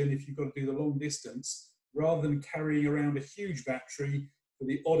engine if you've got to do the long distance, rather than carrying around a huge battery for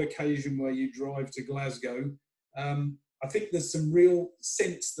the odd occasion where you drive to Glasgow. I think there's some real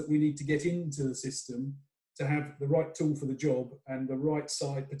sense that we need to get into the system to have the right tool for the job, and the right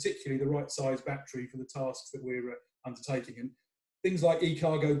size, particularly the right size battery for the tasks that we're undertaking. And things like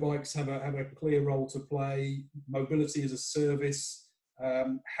e-cargo bikes have a clear role to play, mobility as a service,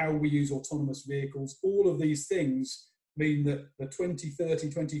 how we use autonomous vehicles. All of these things mean that the 2030,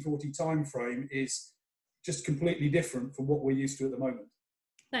 2040 timeframe is just completely different from what we're used to at the moment.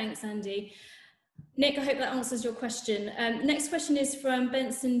 Thanks, Andy. Nick, I hope that answers your question. Next question is from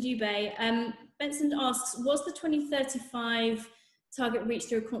Benson Dubé. Benson asks, was the 2035 target reached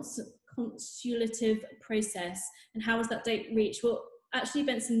through a consultative process, and how was that date reached? Well, actually,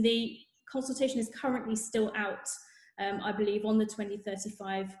 Benson, the consultation is currently still out, I believe, on the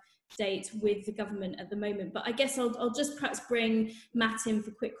 2035 date with the government at the moment. But I guess I'll just perhaps bring Matt in for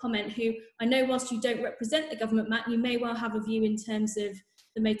a quick comment, who I know, whilst you don't represent the government, Matt, you may well have a view in terms of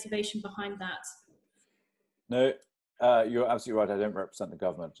the motivation behind that. No, you're absolutely right. I don't represent the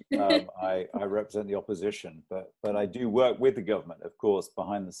government. I represent the opposition, but I do work with the government, of course,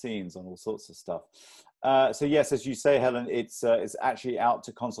 behind the scenes on all sorts of stuff. So yes, as you say, Helen, it's actually out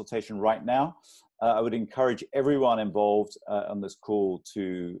to consultation right now. I would encourage everyone involved on this call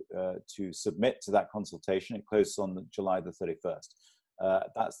to submit to that consultation. It closes on July the 31st.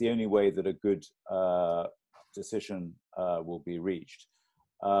 That's the only way that a good decision will be reached.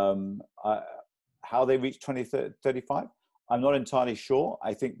 How they reached 2035, I'm not entirely sure.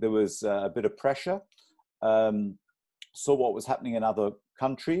 I think there was a bit of pressure, saw what was happening in other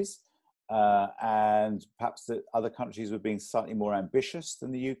countries, and perhaps that other countries were being slightly more ambitious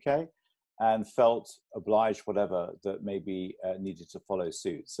than the UK, and felt obliged, whatever, that maybe needed to follow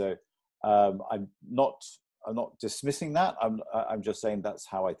suit. So I'm not dismissing that. I'm just saying that's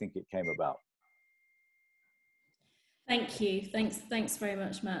how I think it came about. Thank you. Thanks very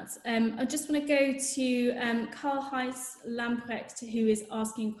much, Matt. I just want to go to Karl-Heinz Lamprecht, who is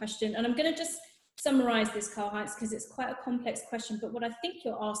asking a question. And I'm going to just summarize this, Karl-Heinz, because it's quite a complex question. But what I think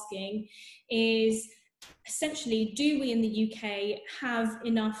you're asking is, essentially, do we in the UK have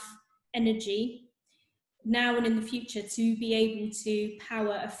enough energy now and in the future to be able to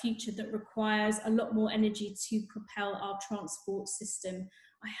power a future that requires a lot more energy to propel our transport system?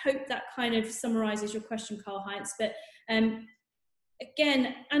 I hope that kind of summarizes your question, Karl-Heinz. But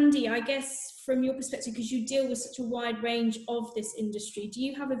again, Andy, I guess from your perspective, because you deal with such a wide range of this industry, do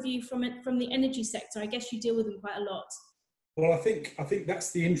you have a view from the energy sector? I guess you deal with them quite a lot. Well, I think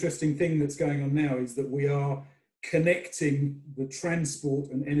that's the interesting thing that's going on now, is that we are connecting the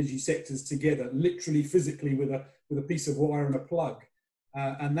transport and energy sectors together, literally physically with a piece of wire and a plug.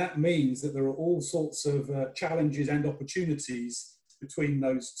 And that means that there are all sorts of challenges and opportunities between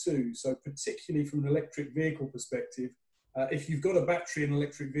those two. So particularly from an electric vehicle perspective, if you've got a battery in an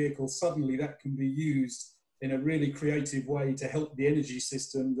electric vehicle, suddenly that can be used in a really creative way to help the energy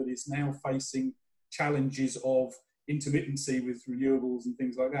system that is now facing challenges of intermittency with renewables and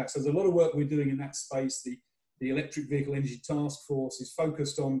things like that. So there's a lot of work we're doing in that space. The Electric Vehicle Energy Task Force is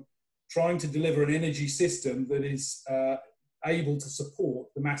focused on trying to deliver an energy system that is able to support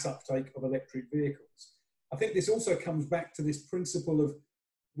the mass uptake of electric vehicles. I think this also comes back to this principle of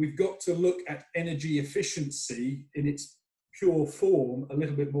we've got to look at energy efficiency in its pure form a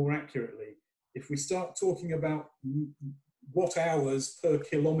little bit more accurately. If we start talking about watt hours per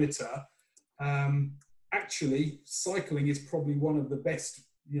kilometre, actually cycling is probably one of the best,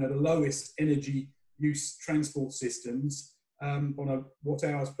 the lowest energy use transport systems on a watt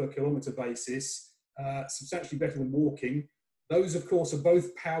hours per kilometre basis, substantially better than walking. Those, of course, are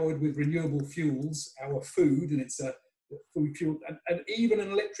both powered with renewable fuels, our food, and it's a food fuel, and even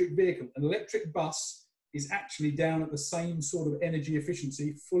an electric vehicle. An electric bus is actually down at the same sort of energy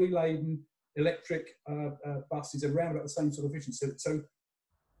efficiency. Fully laden electric buses around about the same sort of efficiency. So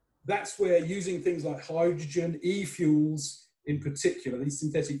that's where using things like hydrogen, e-fuels in particular, these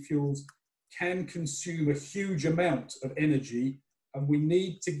synthetic fuels, can consume a huge amount of energy, and we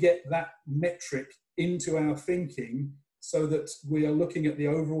need to get that metric into our thinking so that we are looking at the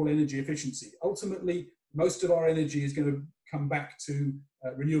overall energy efficiency. Ultimately, most of our energy is going to come back to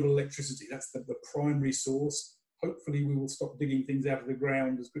renewable electricity. That's the primary source. Hopefully we will stop digging things out of the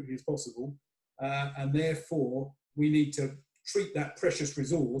ground as quickly as possible. And therefore, we need to treat that precious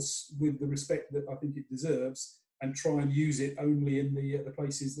resource with the respect that I think it deserves, and try and use it only in the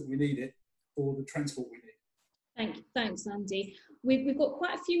places that we need it for the transport we need. Thanks, Andy. We've got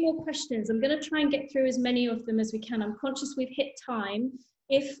quite a few more questions. I'm going to try and get through as many of them as we can. I'm conscious we've hit time.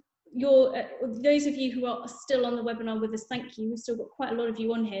 If you're, those of you who are still on the webinar with us, thank you. We've still got quite a lot of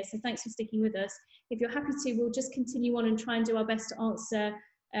you on here, so thanks for sticking with us. If you're happy to, we'll just continue on and try and do our best to answer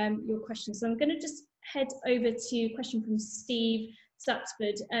your questions. So I'm going to just head over to a question from Steve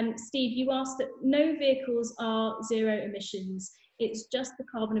Sapsford. Steve, you asked that no vehicles are zero emissions. It's just the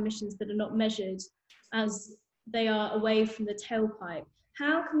carbon emissions that are not measured as they are away from the tailpipe.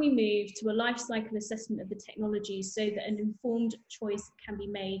 How can we move to a life cycle assessment of the technology so that an informed choice can be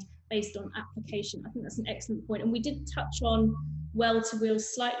made based on application? I think that's an excellent point. And we did touch on well-to-wheel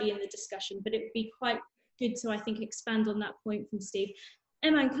slightly in the discussion, but it would be quite good to, I think, expand on that point from Steve.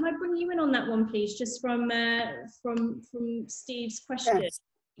 Emma, can I bring you in on that one, please, just from Steve's question? Yes.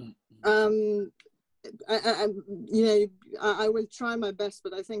 I will try my best,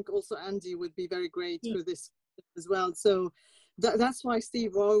 but I think also Andy would be very great for this as well. So that's why,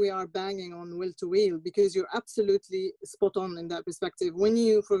 Steve, why we are banging on will to wheel, because you're absolutely spot on in that perspective. When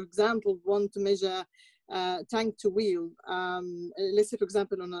you, for example, want to measure tank to wheel, let's say, for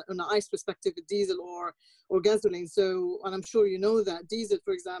example, on an ICE perspective, diesel or gasoline. So, and I'm sure you know that diesel,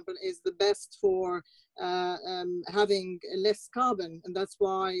 for example, is the best for having less carbon, and that's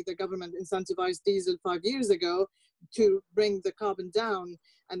why the government incentivized diesel 5 years ago to bring the carbon down.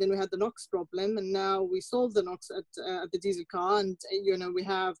 And then we had the NOx problem, and now we solved the NOx at the diesel car, and we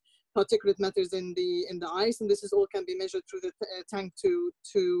have particulate matters in the ICE, and this is all can be measured through the tank to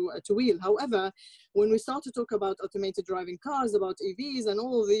wheel. However, when we start to talk about automated driving cars, about EVs and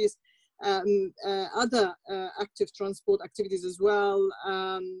all of these other active transport activities as well,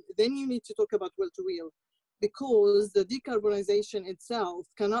 then you need to talk about will to wheel, because the decarbonization itself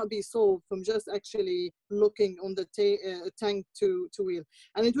cannot be solved from just actually looking on the tank to wheel.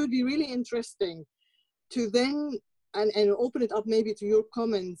 And it would be really interesting to then and open it up maybe to your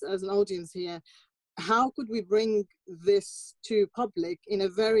comments as an audience here. How could we bring this to public in a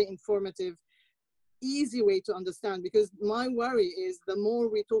very informative, easy way to understand? Because my worry is the more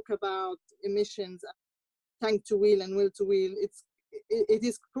we talk about emissions, tank to wheel and wheel to wheel, it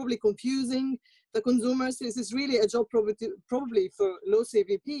is probably confusing the consumers. This is really a job probably for low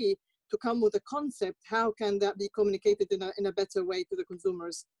CVP to come with a concept. How can that be communicated in a better way to the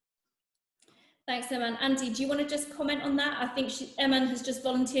consumers? Thanks, Eman. Andy, do you want to just comment on that? I think Eman has just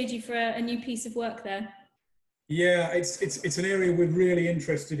volunteered you for a new piece of work there. Yeah, it's an area we're really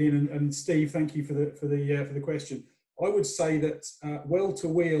interested in, and Steve, thank you for the question. I would say that well to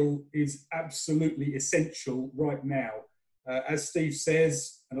wheel is absolutely essential right now. As Steve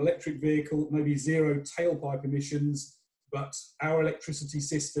says, an electric vehicle may be zero tailpipe emissions, but our electricity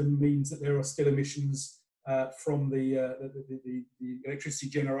system means that there are still emissions from the electricity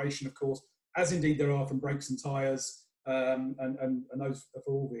generation, of course, as indeed there are from brakes and tyres, and those are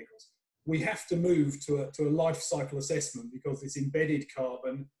for all vehicles. We have to move to a life cycle assessment, because this embedded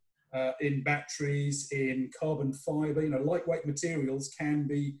carbon in batteries, in carbon fibre, lightweight materials can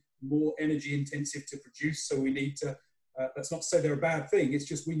be more energy intensive to produce. So we need to, that's not to say they're a bad thing, it's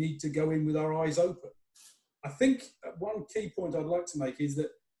just we need to go in with our eyes open. I think one key point I'd like to make is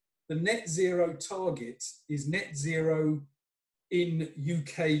that the net zero target is net zero in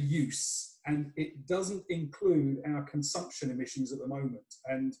UK use, and it doesn't include our consumption emissions at the moment.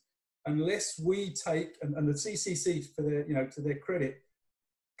 And unless we take, and the CCC, for their, to their credit,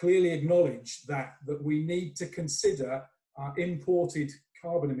 clearly acknowledge that we need to consider our imported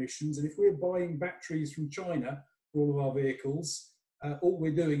carbon emissions. And if we're buying batteries from China for all of our vehicles, all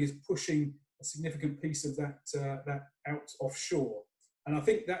we're doing is pushing a significant piece of that out offshore. And I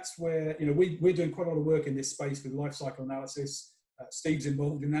think that's where, we're doing quite a lot of work in this space with life cycle analysis. Steve's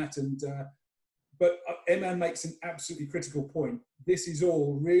involved in that, but Eman makes an absolutely critical point. This is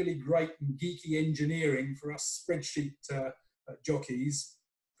all really great and geeky engineering for us spreadsheet jockeys.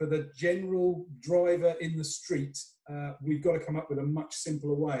 For the general driver in the street, we've got to come up with a much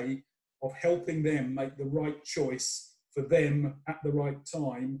simpler way of helping them make the right choice for them at the right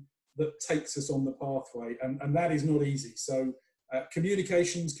time that takes us on the pathway. And that is not easy. So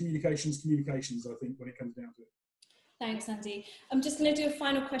communications, I think, when it comes down to it. Thanks, Andy. I'm just going to do a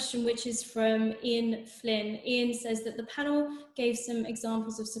final question, which is from Ian Flynn. Ian says that the panel gave some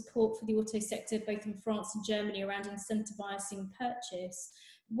examples of support for the auto sector, both in France and Germany, around incentivising purchase.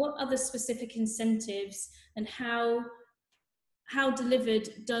 What other specific incentives and how delivered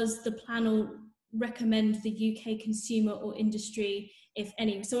does the panel recommend the UK consumer or industry, if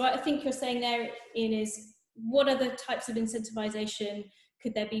any? So I think you're saying there, Ian, is what other types of incentivisation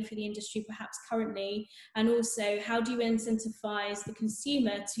could there be for the industry perhaps currently? And also, how do you incentivise the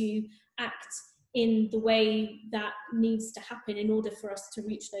consumer to act in the way that needs to happen in order for us to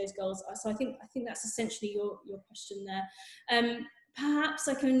reach those goals? So I think that's essentially your question there. Perhaps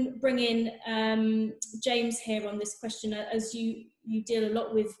I can bring in James here on this question, as you deal a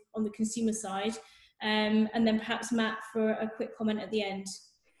lot with on the consumer side, and then perhaps Matt for a quick comment at the end.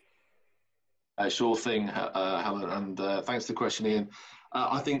 Sure thing, Helen, and thanks for the question, Ian.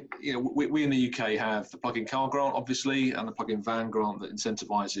 I think we in the UK have the plug-in car grant, obviously, and the plug-in van grant that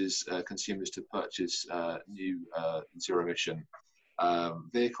incentivises consumers to purchase new zero-emission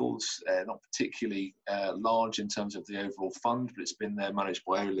vehicles. Not particularly large in terms of the overall fund, but it's been there managed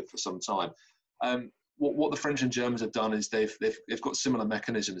by OLIV for some time. What the French and Germans have done is they've got similar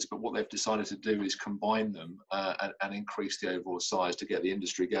mechanisms, but what they've decided to do is combine them and increase the overall size to get the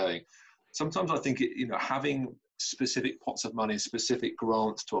industry going. Sometimes I think having specific pots of money, specific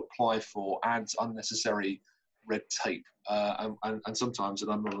grants to apply for adds unnecessary red tape. And sometimes,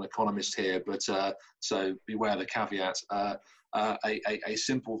 and I'm not an economist here, but so beware the caveat, a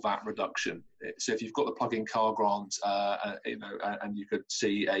simple VAT reduction. So if you've got the plug-in car grant, and you could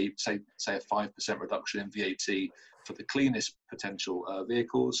see say a 5% reduction in VAT for the cleanest potential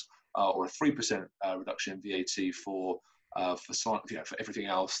vehicles, or a 3% reduction in VAT for everything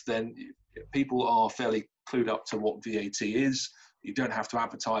else, then people are fairly clued up to what VAT is. You don't have to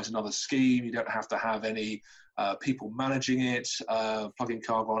advertise another scheme. You don't have to have any people managing it. Plug-in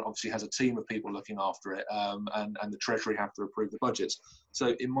car grant obviously has a team of people looking after it, and the Treasury have to approve the budgets.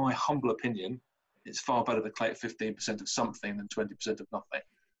 So in my humble opinion, it's far better to collect 15% of something than 20% of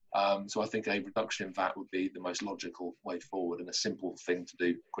nothing. So I think a reduction in VAT would be the most logical way forward and a simple thing to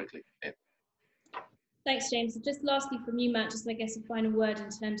do quickly. Yeah. Thanks, James. Just lastly from you, Matt, just I guess a final word in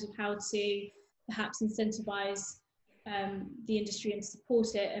terms of how to perhaps incentivise the industry and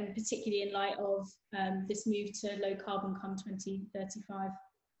support it, and particularly in light of this move to low carbon come 2035.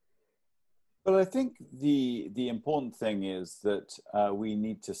 Well, I think the important thing is that we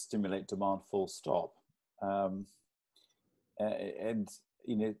need to stimulate demand full stop. And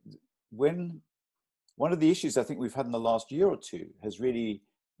when one of the issues I think we've had in the last year or two has really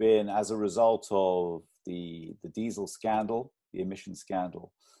been as a result of the diesel scandal, the emission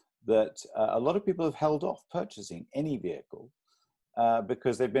scandal, that a lot of people have held off purchasing any vehicle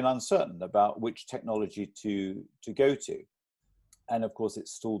because they've been uncertain about which technology to go to. And of course,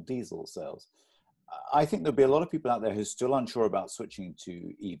 it's stalled diesel sales. I think there'll be a lot of people out there who are still unsure about switching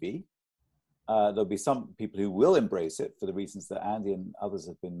to EV. There'll be some people who will embrace it for the reasons that Andy and others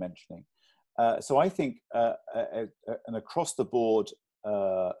have been mentioning. So I think an across the board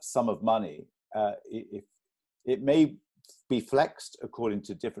sum of money, if it may be flexed according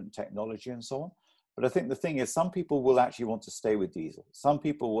to different technology and so on. But I think the thing is, some people will actually want to stay with diesel. Some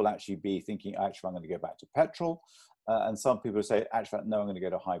people will actually be thinking, actually, I'm going to go back to petrol. And some people say, actually, no, I'm going to go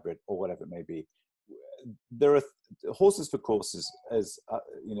to hybrid or whatever it may be. There are horses for courses, as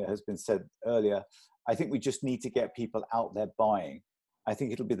has been said earlier. I think we just need to get people out there buying. I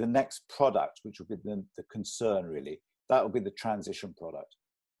think it'll be the next product, which will be the concern, really. That will be the transition product.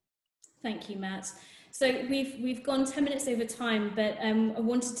 Thank you, Matt. So we've gone 10 minutes over time, but I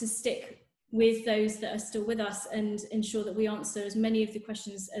wanted to stick with those that are still with us and ensure that we answer as many of the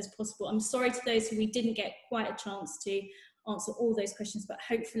questions as possible. I'm sorry to those who we didn't get quite a chance to answer all those questions, but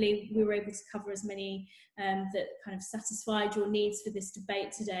hopefully we were able to cover as many that kind of satisfied your needs for this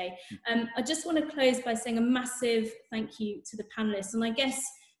debate today. I just want to close by saying a massive thank you to the panelists, and I guess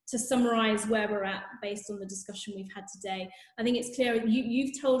to summarise where we're at based on the discussion we've had today. I think it's clear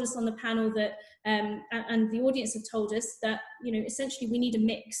you've told us on the panel that, and the audience have told us that, essentially we need a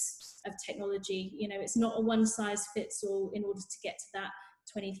mix of technology. It's not a one size fits all in order to get to that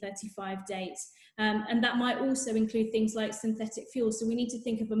 2035 date. And that might also include things like synthetic fuels. So we need to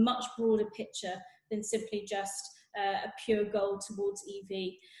think of a much broader picture than simply just a pure goal towards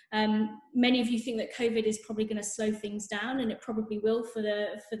EV. Many of you think that COVID is probably going to slow things down, and it probably will for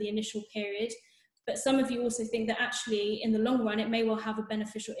the initial period. but some of you also think that actually in the long run it may well have a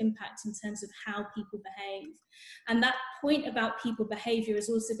beneficial impact in terms of how people behave. And that point about people behaviour has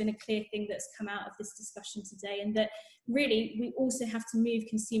also been a clear thing that's come out of this discussion today, and that really we also have to move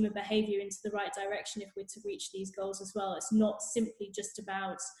consumer behaviour into the right direction if we're to reach these goals as well. It's not simply just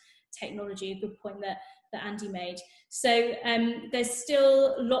about technology, a good point that Andy made. So there's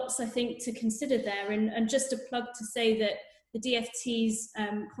still lots, I think, to consider there, and just a plug to say that the DFT's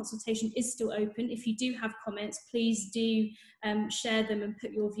consultation is still open. If you do have comments, please do share them and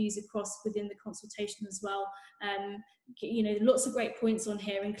put your views across within the consultation as well. You know, lots of great points on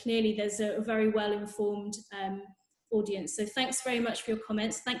here, and clearly there's a very well-informed audience. So thanks very much for your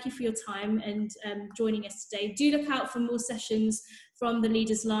comments. Thank you for your time and joining us today. Do look out for more sessions from the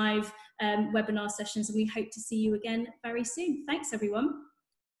Leaders Live webinar sessions, and we hope to see you again very soon. Thanks, everyone.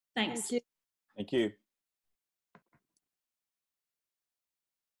 Thanks. Thank you. Thank you.